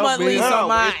 12 month lease on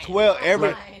mine. It's 12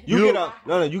 every. You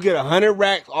get 100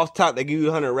 racks off top. They give you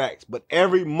 100 racks, but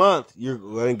every month you're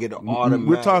going to get an automatic.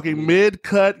 We're talking mid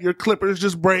cut. Your clippers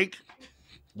just break.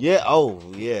 Yeah. Oh,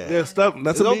 yeah. Yeah, stuff.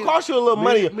 That's gonna cost you a little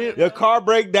money. Your car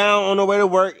break down on the way to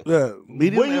work. Yeah.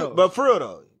 But for real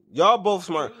though, Y'all both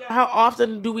smart. How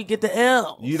often do we get the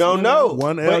L? You don't know.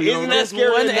 One L, But you isn't don't that know.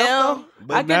 scary One enough, L. though?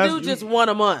 But I now can do just one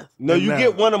a month. No, you Now-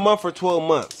 get one a month for 12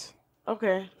 months.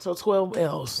 Okay, so 12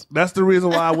 L's. That's the reason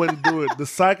why I wouldn't do it. The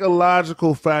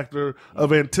psychological factor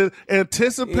of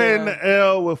anticipating the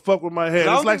L will fuck with my head. I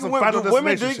don't It's like think some Final do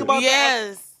women Destination think shit. about that?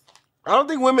 Yes. I don't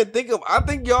think women think of. I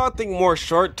think y'all think more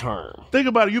short term. Think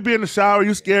about it. You be in the shower,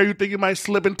 you scared, you think you might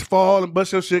slip and fall and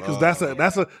bust your shit because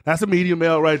that's a medium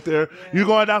L right there. You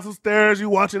going down some stairs, you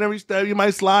watching every step, you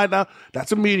might slide down.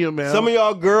 That's a medium L. Some of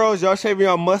y'all girls, y'all shaving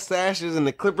y'all mustaches and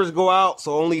the clippers go out,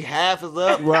 so only half is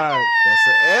up. Right. That's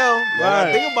an L. Y'all gotta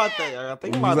Right. think about that. Y'all gotta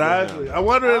think about Exactly. that. I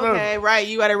wonder Okay, right.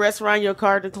 You at a restaurant, your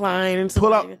car decline and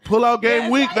pull out game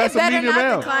week. That's It a better medium not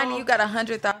L. decline. You got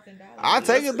 $100,000. I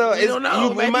take it though. You don't know.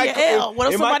 it Maybe might an co- L. What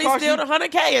if it might somebody cost steal you- the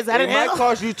 100K? Is that It an might L?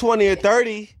 cost you 20 or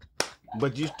 30,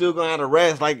 but you still gonna have to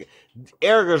rest. Like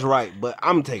Erica's right, but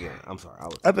I'm taking it. I'm sorry.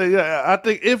 I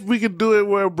think if we could do it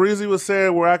where Breezy was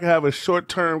saying where I could have a short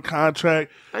term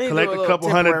contract, I need to collect do a a little couple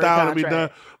temporary $100,000 and be done.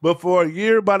 contract. But for a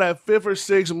year, by that 5th or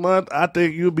 6th month, I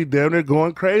think you'll be damn near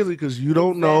going crazy because you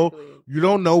don't know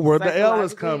where the L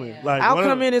is coming. Like I'll one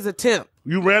come of- in as a temp.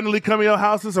 You randomly come in your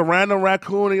house, it's a random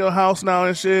raccoon in your house now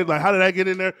and shit. Like, how did I get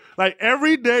in there? Like,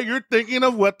 every day you're thinking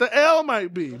of what the L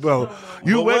might be, bro.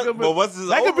 You But wake what- up. but what's this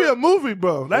that could be over? a movie,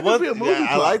 bro. That But could be a what's- movie. yeah,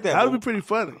 I plot. like that, That would but- be pretty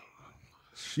funny.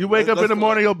 You wake up in Let's- the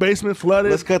morning, your basement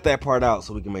flooded. Let's cut that part out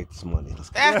so we can make this money.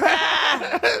 Let's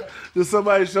cut Just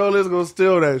somebody show this gonna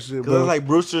steal that shit, Because it's bro. like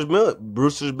Brewster's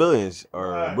Billions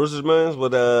or Brewster's Millions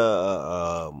with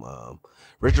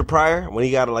Richard Pryor when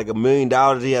he got like $1 million,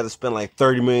 he had to spend like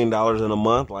 $30 million in a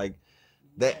month. Like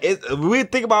that, we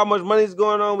think about how much money is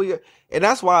going on. And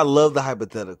that's why I love the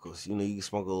hypotheticals. You know, you can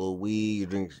smoke a little weed, you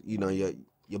drink. You know,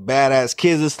 your badass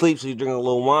kids asleep, so you drink a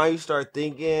little wine. You start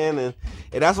thinking, and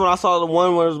that's when I saw the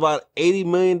one where it was about $80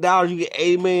 million. You get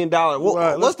 $80 million.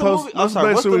 What's the movie? I'm Let's sorry.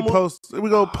 make What's sure the we movie? post. We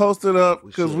gonna post it up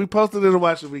because should. we posted it in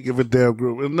Watch It We Give a Damn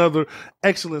group. Another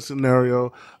excellent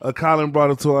scenario. Colin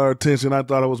brought it to our attention. I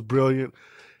thought it was brilliant.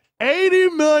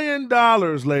 $80 million,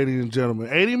 ladies and gentlemen.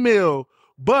 80 mil,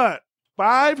 but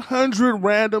 500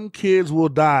 random kids will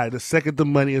die the second the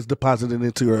money is deposited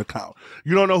into your account.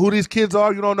 You don't know who these kids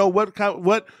are. You don't know what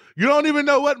you don't even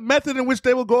know what method in which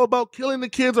they will go about killing the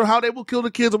kids or how they will kill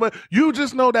the kids. You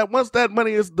just know that once that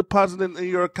money is deposited in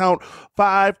your account,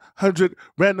 500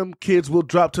 random kids will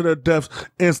drop to their deaths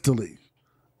instantly.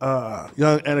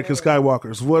 Young Anakin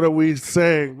Skywalkers, what are we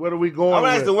saying? What are we going I'm gonna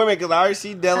ask with? the women because I already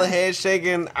see Della head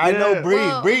shaking. I know Yeah. Bree.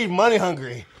 Well- Bree money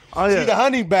hungry. Oh, yeah. She's the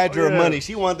honey badger Oh, yeah. of money.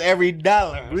 She wants every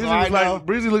dollar. Breezy, So I know.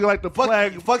 Breezy looking like the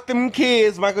flag. Fuck them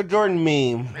kids, Michael Jordan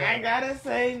meme. I gotta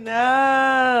say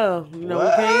no. You know,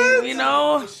 What? we can't, you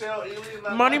know,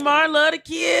 Money Mar love the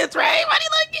kids, right? Money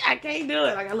love kids. I can't do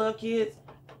it. Like, I love kids.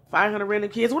 500 random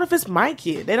kids. What if it's my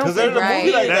kid? They don't Because say there's a Right.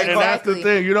 movie like that. And that's the Exactly.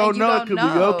 thing. You don't And you know. don't It could be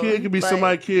know, your kid. It could be but-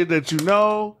 somebody's kid that you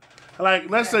know. Like,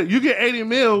 let's say you get 80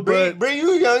 mil, Bree, but Bree,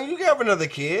 you young. You can have another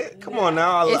kid. Come on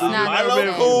now. It's not Milo the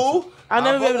same. cool. I'll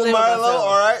never be fuck able to with live with Milo. myself.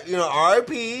 All right. You know,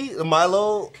 R.I.P.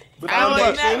 Milo. I would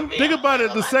Foundation. never be think about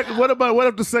it. The second, what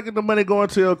if the second the money go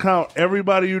into your account,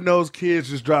 everybody you know's kids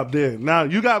just drop dead. Now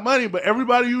you got money, but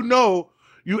everybody you know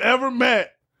you ever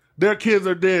met, their kids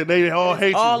are dead. They all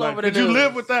hate all you. Like, over the did you news.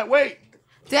 live with that weight?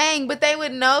 Dang, but they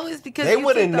would know it's because They you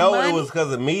wouldn't took the know money. it was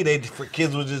because of me.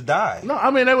 Kids would just die. No, I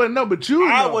mean they wouldn't know, but you.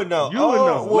 I know. would know. You would know.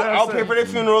 Well, What I'm I'll pay saying. for their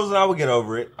funerals and I would get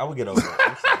over it. I would get over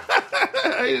it.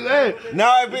 Hey,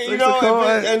 No, if it, you know,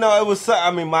 $6 if it, no, it was.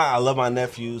 I mean, I love my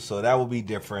nephew, so that would be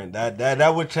different.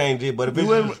 That would change it. But if it's You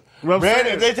wouldn't- just what I'm random,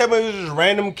 saying- if they tell me it was just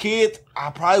random kids, I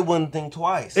probably wouldn't think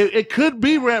twice. It could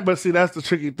be random, but see, that's the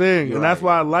tricky thing, You're and that's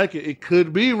right. why I like it. It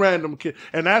could be random kid,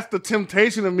 and that's the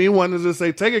temptation of me wanting to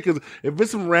say take it because if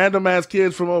it's some random ass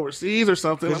kids from overseas or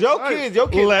something, Because I'm your like,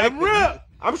 kids, let 'em rip.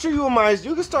 I'm sure you and mine,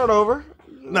 you can start over.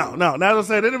 No. Now I'm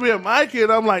saying it'll be my kid.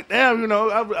 I'm like, damn, you know,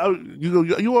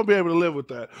 you won't be able to live with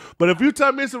that. But if you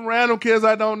tell me some random kids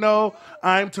I don't know,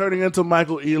 I'm turning into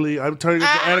Michael Ealy. I'm turning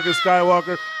into Anakin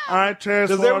Skywalker. I'm Because there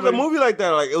was a transforming. movie like that,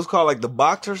 like it was called like The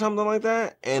Box or something like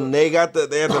that, and they had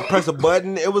to press a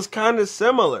button. It was kind of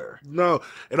similar. No,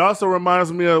 it also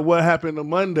reminds me of what happened on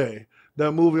Monday.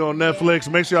 That movie on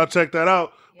Netflix. Make sure y'all check that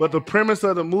out. But the premise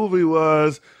of the movie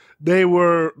was they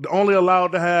were only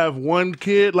allowed to have one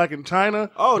kid, like in China.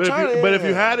 Oh, but China, But if you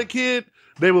yeah. had a kid,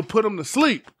 they would put them to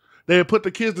sleep. they put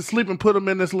the kids to sleep and put them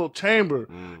in this little chamber.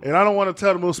 And I don't want to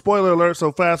tell them, spoiler alert,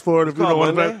 so fast forward if you don't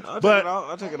want to. But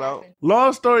I'll check it out.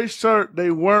 long story short,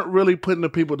 they weren't really putting the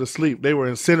people to sleep. They were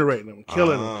incinerating them,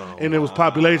 killing them, and it was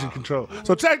population control.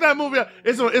 So check that movie out.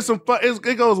 It's some fun.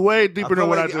 It goes way deeper than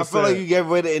what I just said. I feel like you gave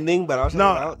away the ending, but I'll check it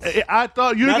out. I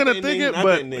thought you were Not gonna the think ending, it, not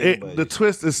but, the ending, the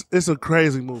twist is it's a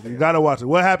crazy movie. You gotta watch it.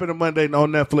 What Happened on Monday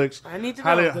on Netflix? I need to know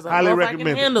highly because I don't know if I can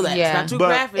recommend handle it. that. Yeah. It's not too But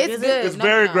graphic. It's is good. it? It's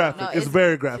very graphic. no, it's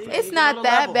very graphic. It's not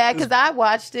that bad because I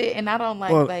watched it and I don't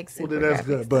like super that's graphic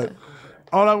good. stuff. But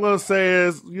all I'm gonna say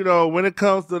is, when it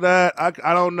comes to that,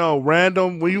 I don't know.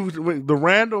 Random the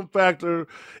random factor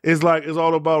is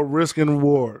all about risk and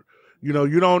reward.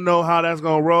 You don't know how that's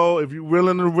gonna roll. If you're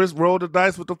willing to roll the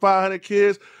dice with the 500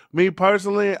 kids, me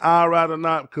personally, I'd rather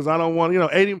not because I don't want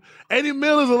 80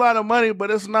 mil is a lot of money, but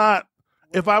it's not.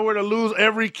 If I were to lose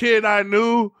every kid I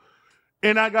knew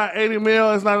and I got 80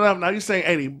 mil, it's not enough. Now you saying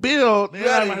 80 bill? You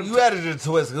added the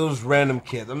twist. It was random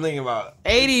kids. I'm thinking about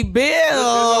 80 bill. There's a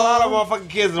lot of motherfucking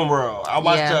kids in the world. I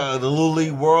watched the Little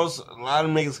League Worlds. A lot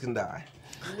of niggas can die.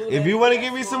 If you want to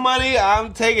give me some money,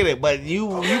 I'm taking it. But you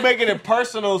making it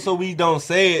personal so we don't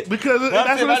say it. Because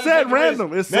that's what it said,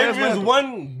 random. It says maybe if it's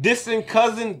one distant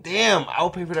cousin, damn, I'll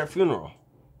pay for that funeral.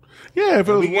 Yeah, if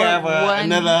it was we can have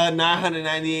another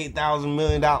 $998,000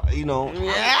 million.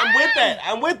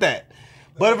 I'm with that.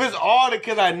 But if it's all the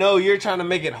kids I know, you're trying to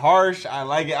make it harsh. I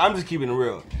like it. I'm just keeping it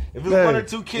real. If it's one or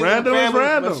two kids random in the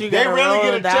family, is random. they really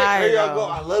get a check. Here y'all go.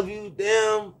 I love you.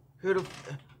 Damn. Here the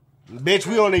bitch,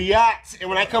 we on the yachts, and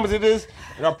when I come to this,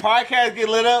 and our podcast get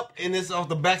lit up, and it's off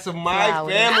the backs of my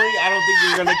family, I don't think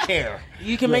you're gonna care.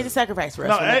 You can make the sacrifice for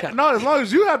us. No, as long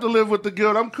as you have to live with the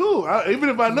guilt, I'm cool. Even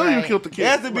if I know you killed the kid, It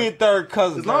has to be a third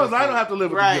cousin. As long as I don't have to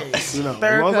live with the guilt,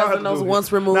 Third cousin, those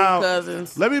once removed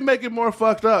cousins. Let me make it more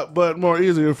fucked up, but more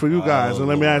easier for you guys. And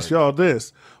let me ask y'all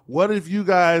this: what if you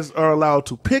guys are allowed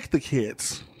to pick the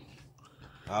kids?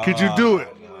 Could you do it?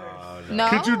 No.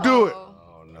 Could you do it?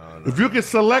 If you can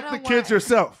select the kids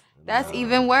yourself. That's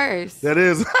even worse. That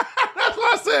is. That's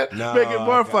why I said make it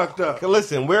more fucked up.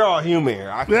 Listen, we're all human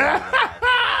here.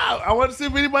 I want to see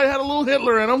if anybody had a little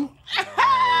Hitler in them.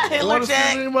 Hitler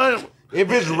check.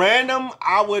 If it's random,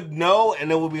 I would know,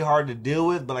 and it would be hard to deal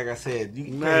with. But like I said,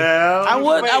 I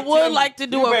would like to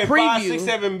do a preview. 5, 6,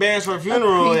 7 bands for a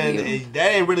funeral, and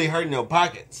that ain't really hurting your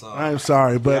pocket. So I'm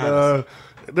sorry, but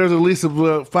there's at least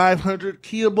 500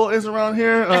 Kia boys around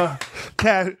here.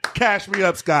 Cash me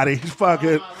up, Scotty. Fuck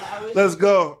it. Let's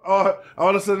go. All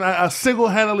of a sudden, I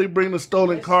single-handedly bring the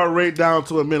stolen car rate down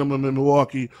to a minimum in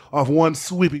Milwaukee off one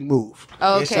sweeping move.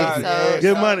 Okay, so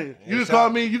get money. You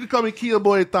can call me Kia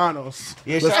Boy Thanos.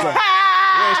 Yeah, shout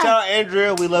out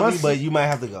Andrea. We love you, but you might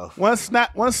have to go. One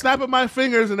snap of my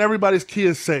fingers, and everybody's key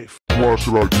is safe. Why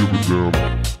should I give a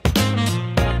damn?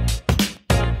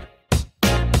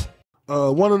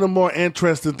 One of the more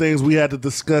interesting things we had to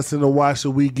discuss in the Why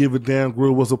Should We Give a Damn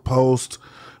group was a post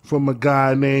from a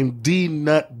guy named D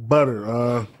Nut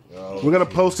Butter. We're gonna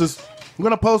post this. We're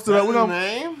gonna post it. That's his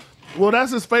name? Well,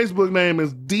 that's his Facebook name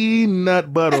is D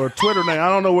Nut Butter or Twitter name. I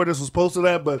don't know where this was posted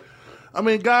at, but I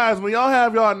mean, guys, when y'all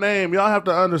have y'all name, y'all have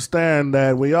to understand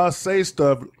that when y'all say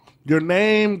stuff, your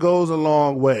name goes a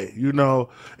long way, And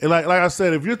like I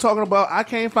said, if you're talking about I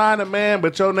can't find a man,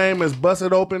 but your name is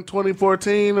Busted Open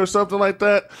 2014 or something like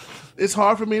that, it's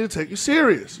hard for me to take you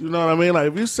serious. You know what I mean?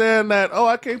 Like if you're saying that,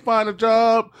 I can't find a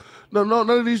job. No, none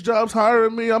of these jobs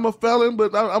hiring me. I'm a felon,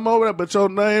 but I'm over that. But your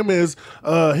name is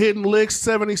Hidden Licks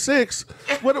 76.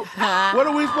 What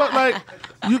are we supposed like?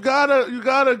 You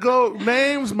gotta go.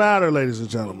 Names matter, ladies and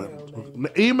gentlemen.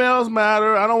 Emails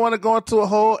matter. I don't want to go into a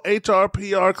whole HR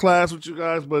PR class with you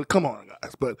guys, but come on,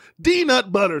 guys. But D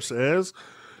Nut Butter says,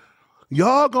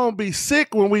 y'all gonna be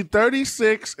sick when we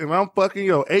 36 and I'm fucking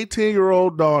your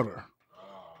 18-year-old daughter.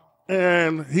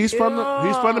 And he's from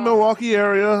the Milwaukee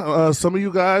area. Some of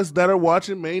you guys that are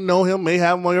watching may know him, may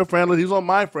have him on your friend list. He's on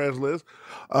my friends list.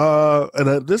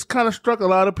 And this kind of struck a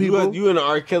lot of people. You in the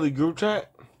R. Kelly group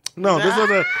chat? No,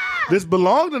 this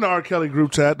belonged in the R. Kelly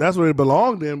group chat. That's where it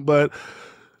belonged in. But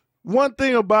one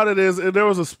thing about it is there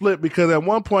was a split because at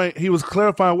one point he was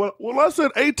clarifying, well, I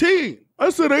said 18. I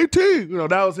said 18.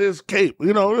 That was his cape.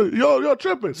 You're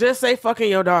tripping. Just say fucking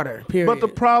your daughter, period. But the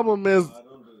problem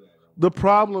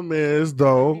is,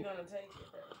 though,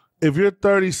 if you're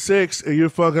 36 and you're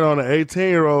fucking on an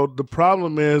 18-year-old, the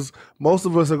problem is most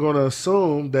of us are going to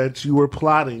assume that you were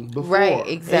plotting before. Right,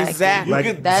 exactly.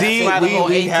 You can see,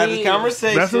 we had this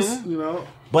conversation. That's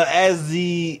But as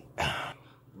the...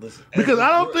 Listen, because I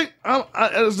don't think,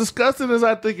 as disgusting as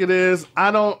I think it is,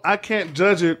 I can't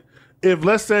judge it if,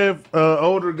 let's say, if an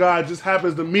older guy just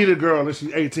happens to meet a girl and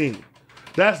she's 18.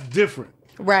 That's different.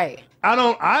 Right. I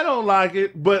don't like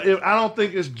it, but I don't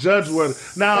think it's judge-worthy.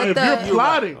 Now, But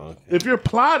if you're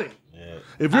plotting,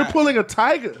 if you're pulling a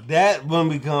tiger, that one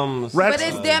becomes Rack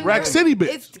City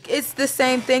bitch. It's the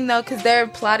same thing though, because they're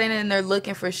plotting and they're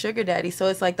looking for sugar daddy. So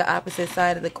it's like the opposite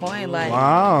side of the coin. Like,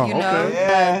 wow, you know,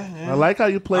 okay. I like how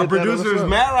you play. Our producer is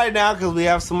mad right now because we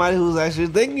have somebody who's actually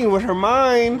thinking with her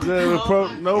mind, not her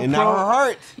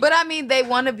heart. But I mean, they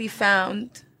want to be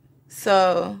found,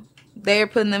 so they're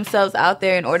putting themselves out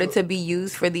there in order to be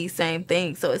used for these same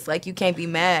things. So it's like you can't be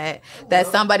mad that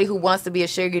somebody who wants to be a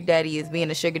sugar daddy is being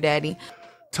a sugar daddy.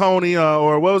 Tony,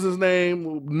 or what was his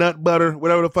name? Nut Butter,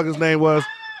 whatever the fuck his name was.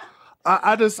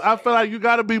 I feel like you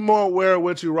got to be more aware of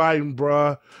what you're writing,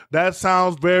 bruh. That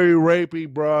sounds very rapey,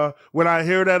 bruh. When I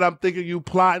hear that, I'm thinking you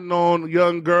plotting on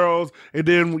young girls, and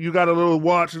then you got a little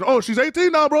watch, and, oh, she's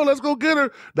 18 now, bro, let's go get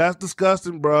her. That's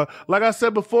disgusting, bruh. Like I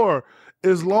said before,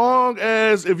 as long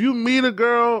as if you meet a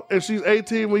girl and she's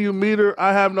 18 when you meet her,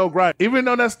 I have no gripe. Even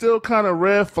though that's still kind of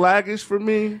red flaggish for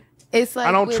me. It's like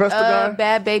I don't trust the guy.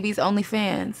 Bad Baby's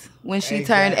OnlyFans. When she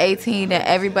turned 18 and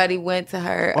everybody went to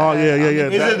her. Oh, yeah.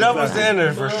 It's a double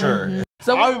standard for sure. Mm-hmm.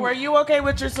 So were you okay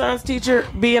with your son's teacher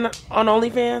being on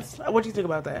OnlyFans? What do you think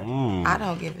about that? I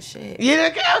don't give a shit.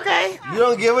 Yeah, okay. You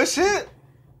don't give a shit?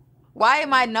 Why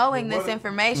am I knowing this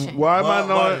information? Why am I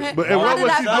knowing? But what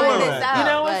was she doing? You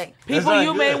know, people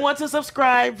you may want to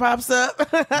subscribe pops up.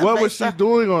 What was she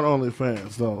doing on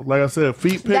OnlyFans though? Like I said,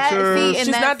 feet pictures. She's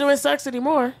not doing sex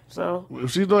anymore. So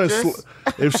if she's doing,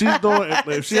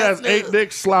 if she has 8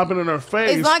 dicks slopping in her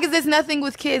face, as long as it's nothing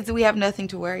with kids, we have nothing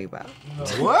to worry about.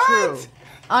 What?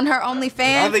 On her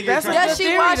OnlyFans, does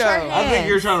she wash her hands? I think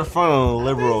you're trying to front on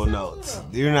liberal notes.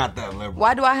 You're not that liberal.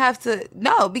 Why do I have to?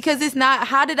 No, because it's not.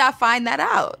 How did I find that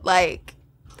out? Like,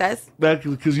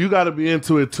 because you got to be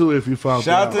into it too. If you found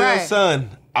shout out to right. your son.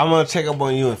 I'm gonna check up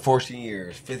on you in 14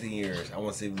 years, 15 years. I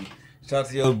want to see. Shout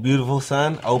out to your beautiful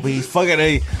son. I hope he's fucking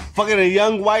a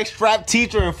young white strapped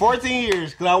teacher in 14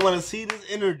 years because I want to see this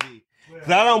energy.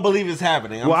 Because I don't believe it's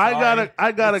happening. I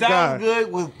got a guy. Sounds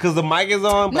good because the mic is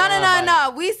on.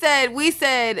 No. We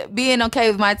said being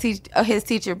okay with his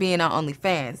teacher being on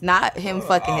OnlyFans, not him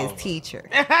fucking his teacher.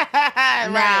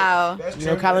 Now,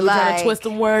 Colin trying to twist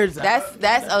them words. That's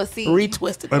OC.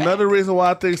 Retwisted. Another reason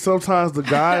why I think sometimes the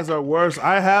guys are worse.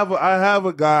 I have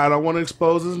a guy. I don't want to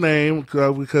expose his name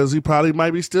because he probably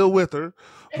might be still with her,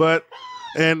 but.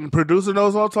 And producer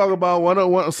knows what I'm talking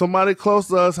about. Somebody close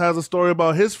to us has a story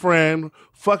about his friend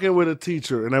fucking with a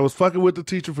teacher. And they was fucking with the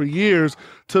teacher for years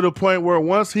to the point where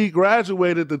once he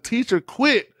graduated, the teacher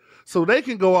quit so they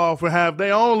can go off and have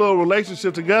their own little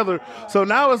relationship together. So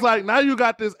now it's like, now you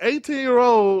got this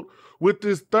 18-year-old with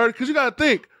this 30, because you got to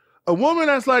think, a woman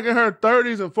that's like in her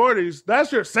 30s and 40s,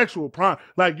 that's your sexual prime.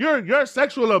 Like your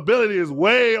sexual ability is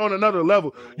way on another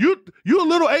level. You a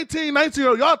little 18,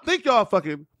 19-year-old, y'all think y'all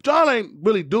fucking, y'all ain't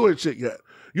really doing shit yet.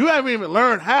 You haven't even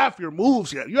learned half your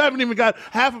moves yet. You haven't even got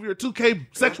half of your 2K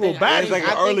sexual body.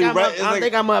 I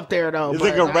think I'm up there though. It's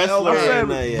like a wrestler.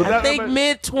 I think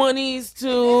mid-20s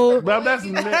to. I'm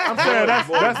saying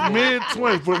that's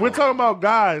mid-20s. But we're talking about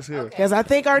guys here. Because I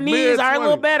think our knees are a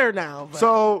little better now. But.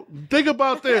 So think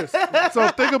about this.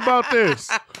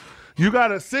 You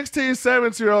got a 16,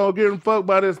 17-year-old getting fucked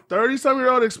by this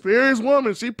 30-some-year-old experienced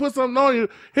woman. She puts something on you.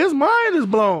 His mind is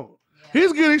blown.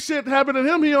 He's getting shit happen to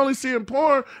him. He only seeing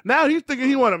porn. Now he's thinking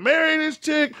he want to marry this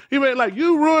chick. He made like,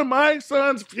 you ruined my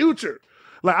son's future.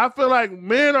 Like, I feel like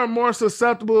men are more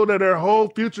susceptible to their whole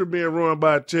future being ruined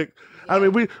by a chick. I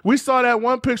mean, we saw that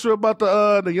one picture about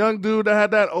the young dude that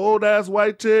had that old ass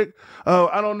white chick.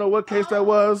 I don't know what case that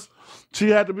was. She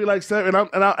had to be like 7.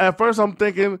 And at first I'm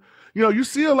thinking, you know, you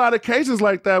see a lot of cases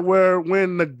like that where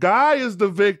when the guy is the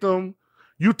victim,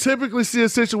 you typically see a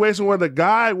situation where the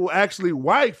guy will actually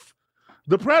wife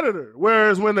the predator.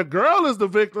 Whereas when the girl is the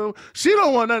victim, she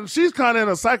don't want nothing. She's kind of in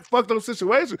a fucked up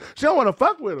situation. She don't want to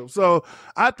fuck with him. So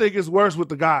I think it's worse with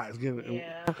the guys.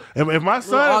 Yeah. And if my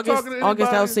son is talking to anybody,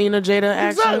 August Alsina, Jada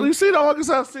action. Exactly. You see the August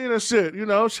Alsina shit. You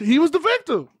know, he was the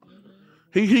victim.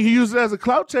 He used it as a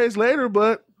clout chase later,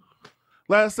 but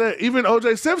like I said, even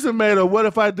O.J. Simpson made a "What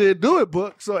If I Did Do It"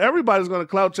 book. So everybody's going to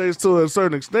clout chase to a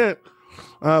certain extent.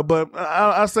 But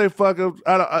I say fuck him.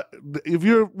 If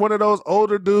you're one of those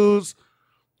older dudes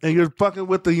and you're fucking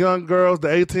with the young girls, the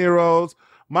 18-year-olds,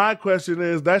 my question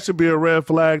is, that should be a red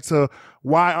flag to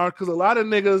because a lot of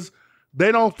niggas,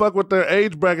 they don't fuck with their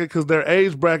age bracket because their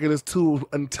age bracket is too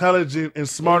intelligent and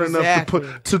smart enough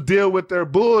to deal with their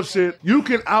bullshit. You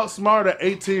can outsmart an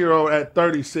 18-year-old at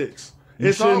 36.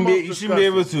 You shouldn't be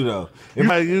able to though.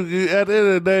 You at the end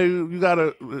of the day, you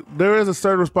gotta. There is a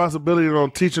certain responsibility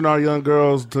on teaching our young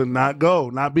girls to not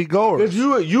be goers.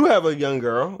 Because you have a young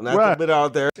girl, not to put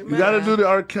out there. You gotta do the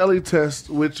R. Kelly test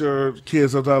with your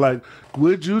kids. Sometimes, like,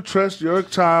 would you trust your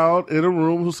child in a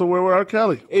room somewhere with R.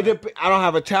 Kelly? I don't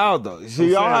have a child though.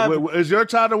 So is your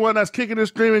child the one that's kicking and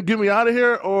screaming, "Get me out of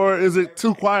here," or is it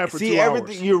too quiet for 2 hours?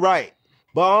 Everything. You're right,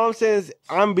 but all I'm saying is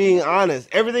I'm being honest.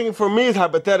 Everything for me is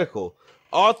hypothetical.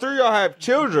 All three of y'all have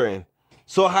children.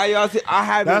 So how y'all say I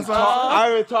haven't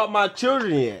taught my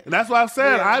children yet. And that's what I'm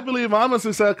saying. Yeah. I believe I'm a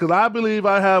success because I believe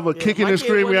I have a kicking and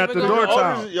screaming at the door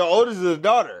child. Your oldest is a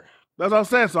daughter. That's what I'm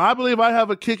saying. So I believe I have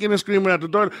a kicking and screaming at the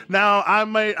door. Now I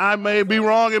may be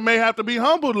wrong. It may have to be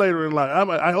humbled later in life.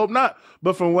 I hope not.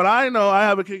 But from what I know, I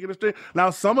have a kicking and screaming.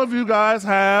 Now some of you guys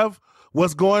have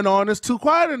what's going on is too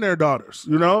quiet in their daughters,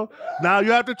 you know? Now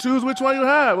you have to choose which one you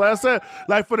have. Like I said,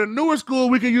 like for the newer school,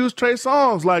 we can use Trey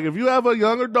Songz. Like if you have a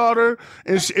younger daughter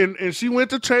and she went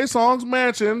to Trey Songz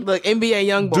mansion. Look, NBA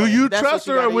Youngboy. Do you trust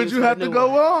her or would you have to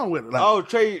go on with it? Like,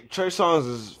 Trey Songz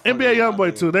is... NBA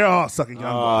Youngboy too. They're all sucking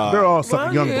Youngboy. They're all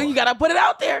sucking Youngboy. You got to put it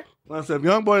out there. Like I said, if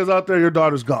Youngboy is out there, your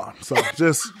daughter's gone. So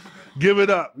just give it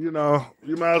up, you know?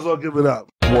 You might as well give it up.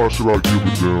 Why should I give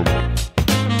a damn?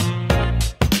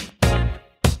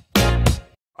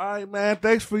 All right, man.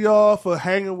 Thanks for y'all for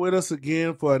hanging with us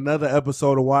again for another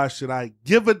episode of Why Should I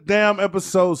Give a Damn,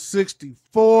 episode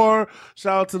 64.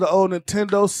 Shout out to the old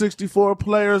Nintendo 64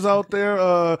 players out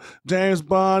there. James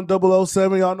Bond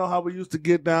 007. Y'all know how we used to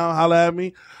get down. Holla at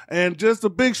me. And just a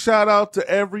big shout out to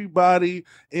everybody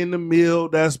in the mill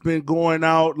that's been going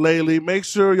out lately. Make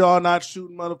sure y'all not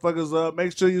shooting motherfuckers up.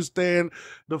 Make sure you stand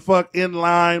the fuck in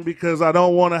line because I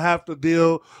don't want to have to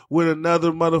deal with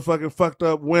another motherfucking fucked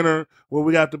up winter where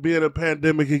we got to be in a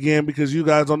pandemic again because you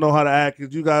guys don't know how to act,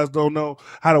 because you guys don't know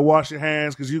how to wash your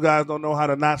hands, because you guys don't know how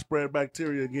to not spread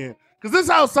bacteria again. Because this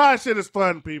outside shit is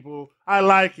fun, people. I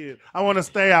like it. I want to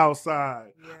stay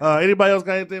outside. Yeah. Anybody else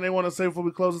got anything they want to say before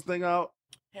we close this thing out?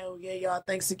 Hell yeah, y'all.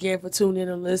 Thanks again for tuning in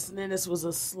and listening. This was a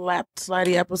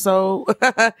slidey episode,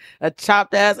 a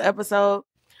chopped ass episode.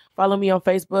 Follow me on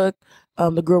Facebook,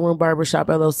 The Grill Room Barbershop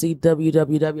LLC,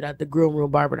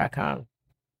 www.thegrillroombarber.com.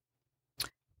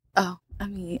 Oh,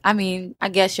 I mean, I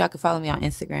guess y'all can follow me on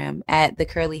Instagram at the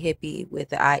Curly Hippie with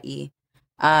the IE.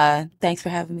 Thanks for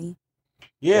having me.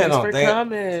 Yeah, thanks for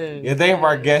coming. Yeah, thank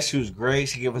our guest. She was great.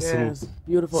 She gave us some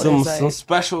beautiful some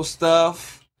special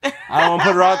stuff. I don't want to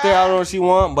put her out there. I don't know what she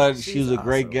want, but she was a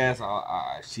great guest.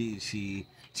 She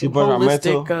brought our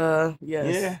mental.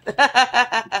 Yes.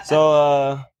 Yeah.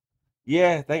 So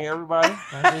yeah, thank everybody.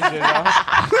 I appreciate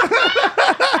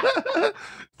y'all.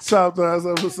 Shout out to us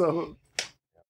episode.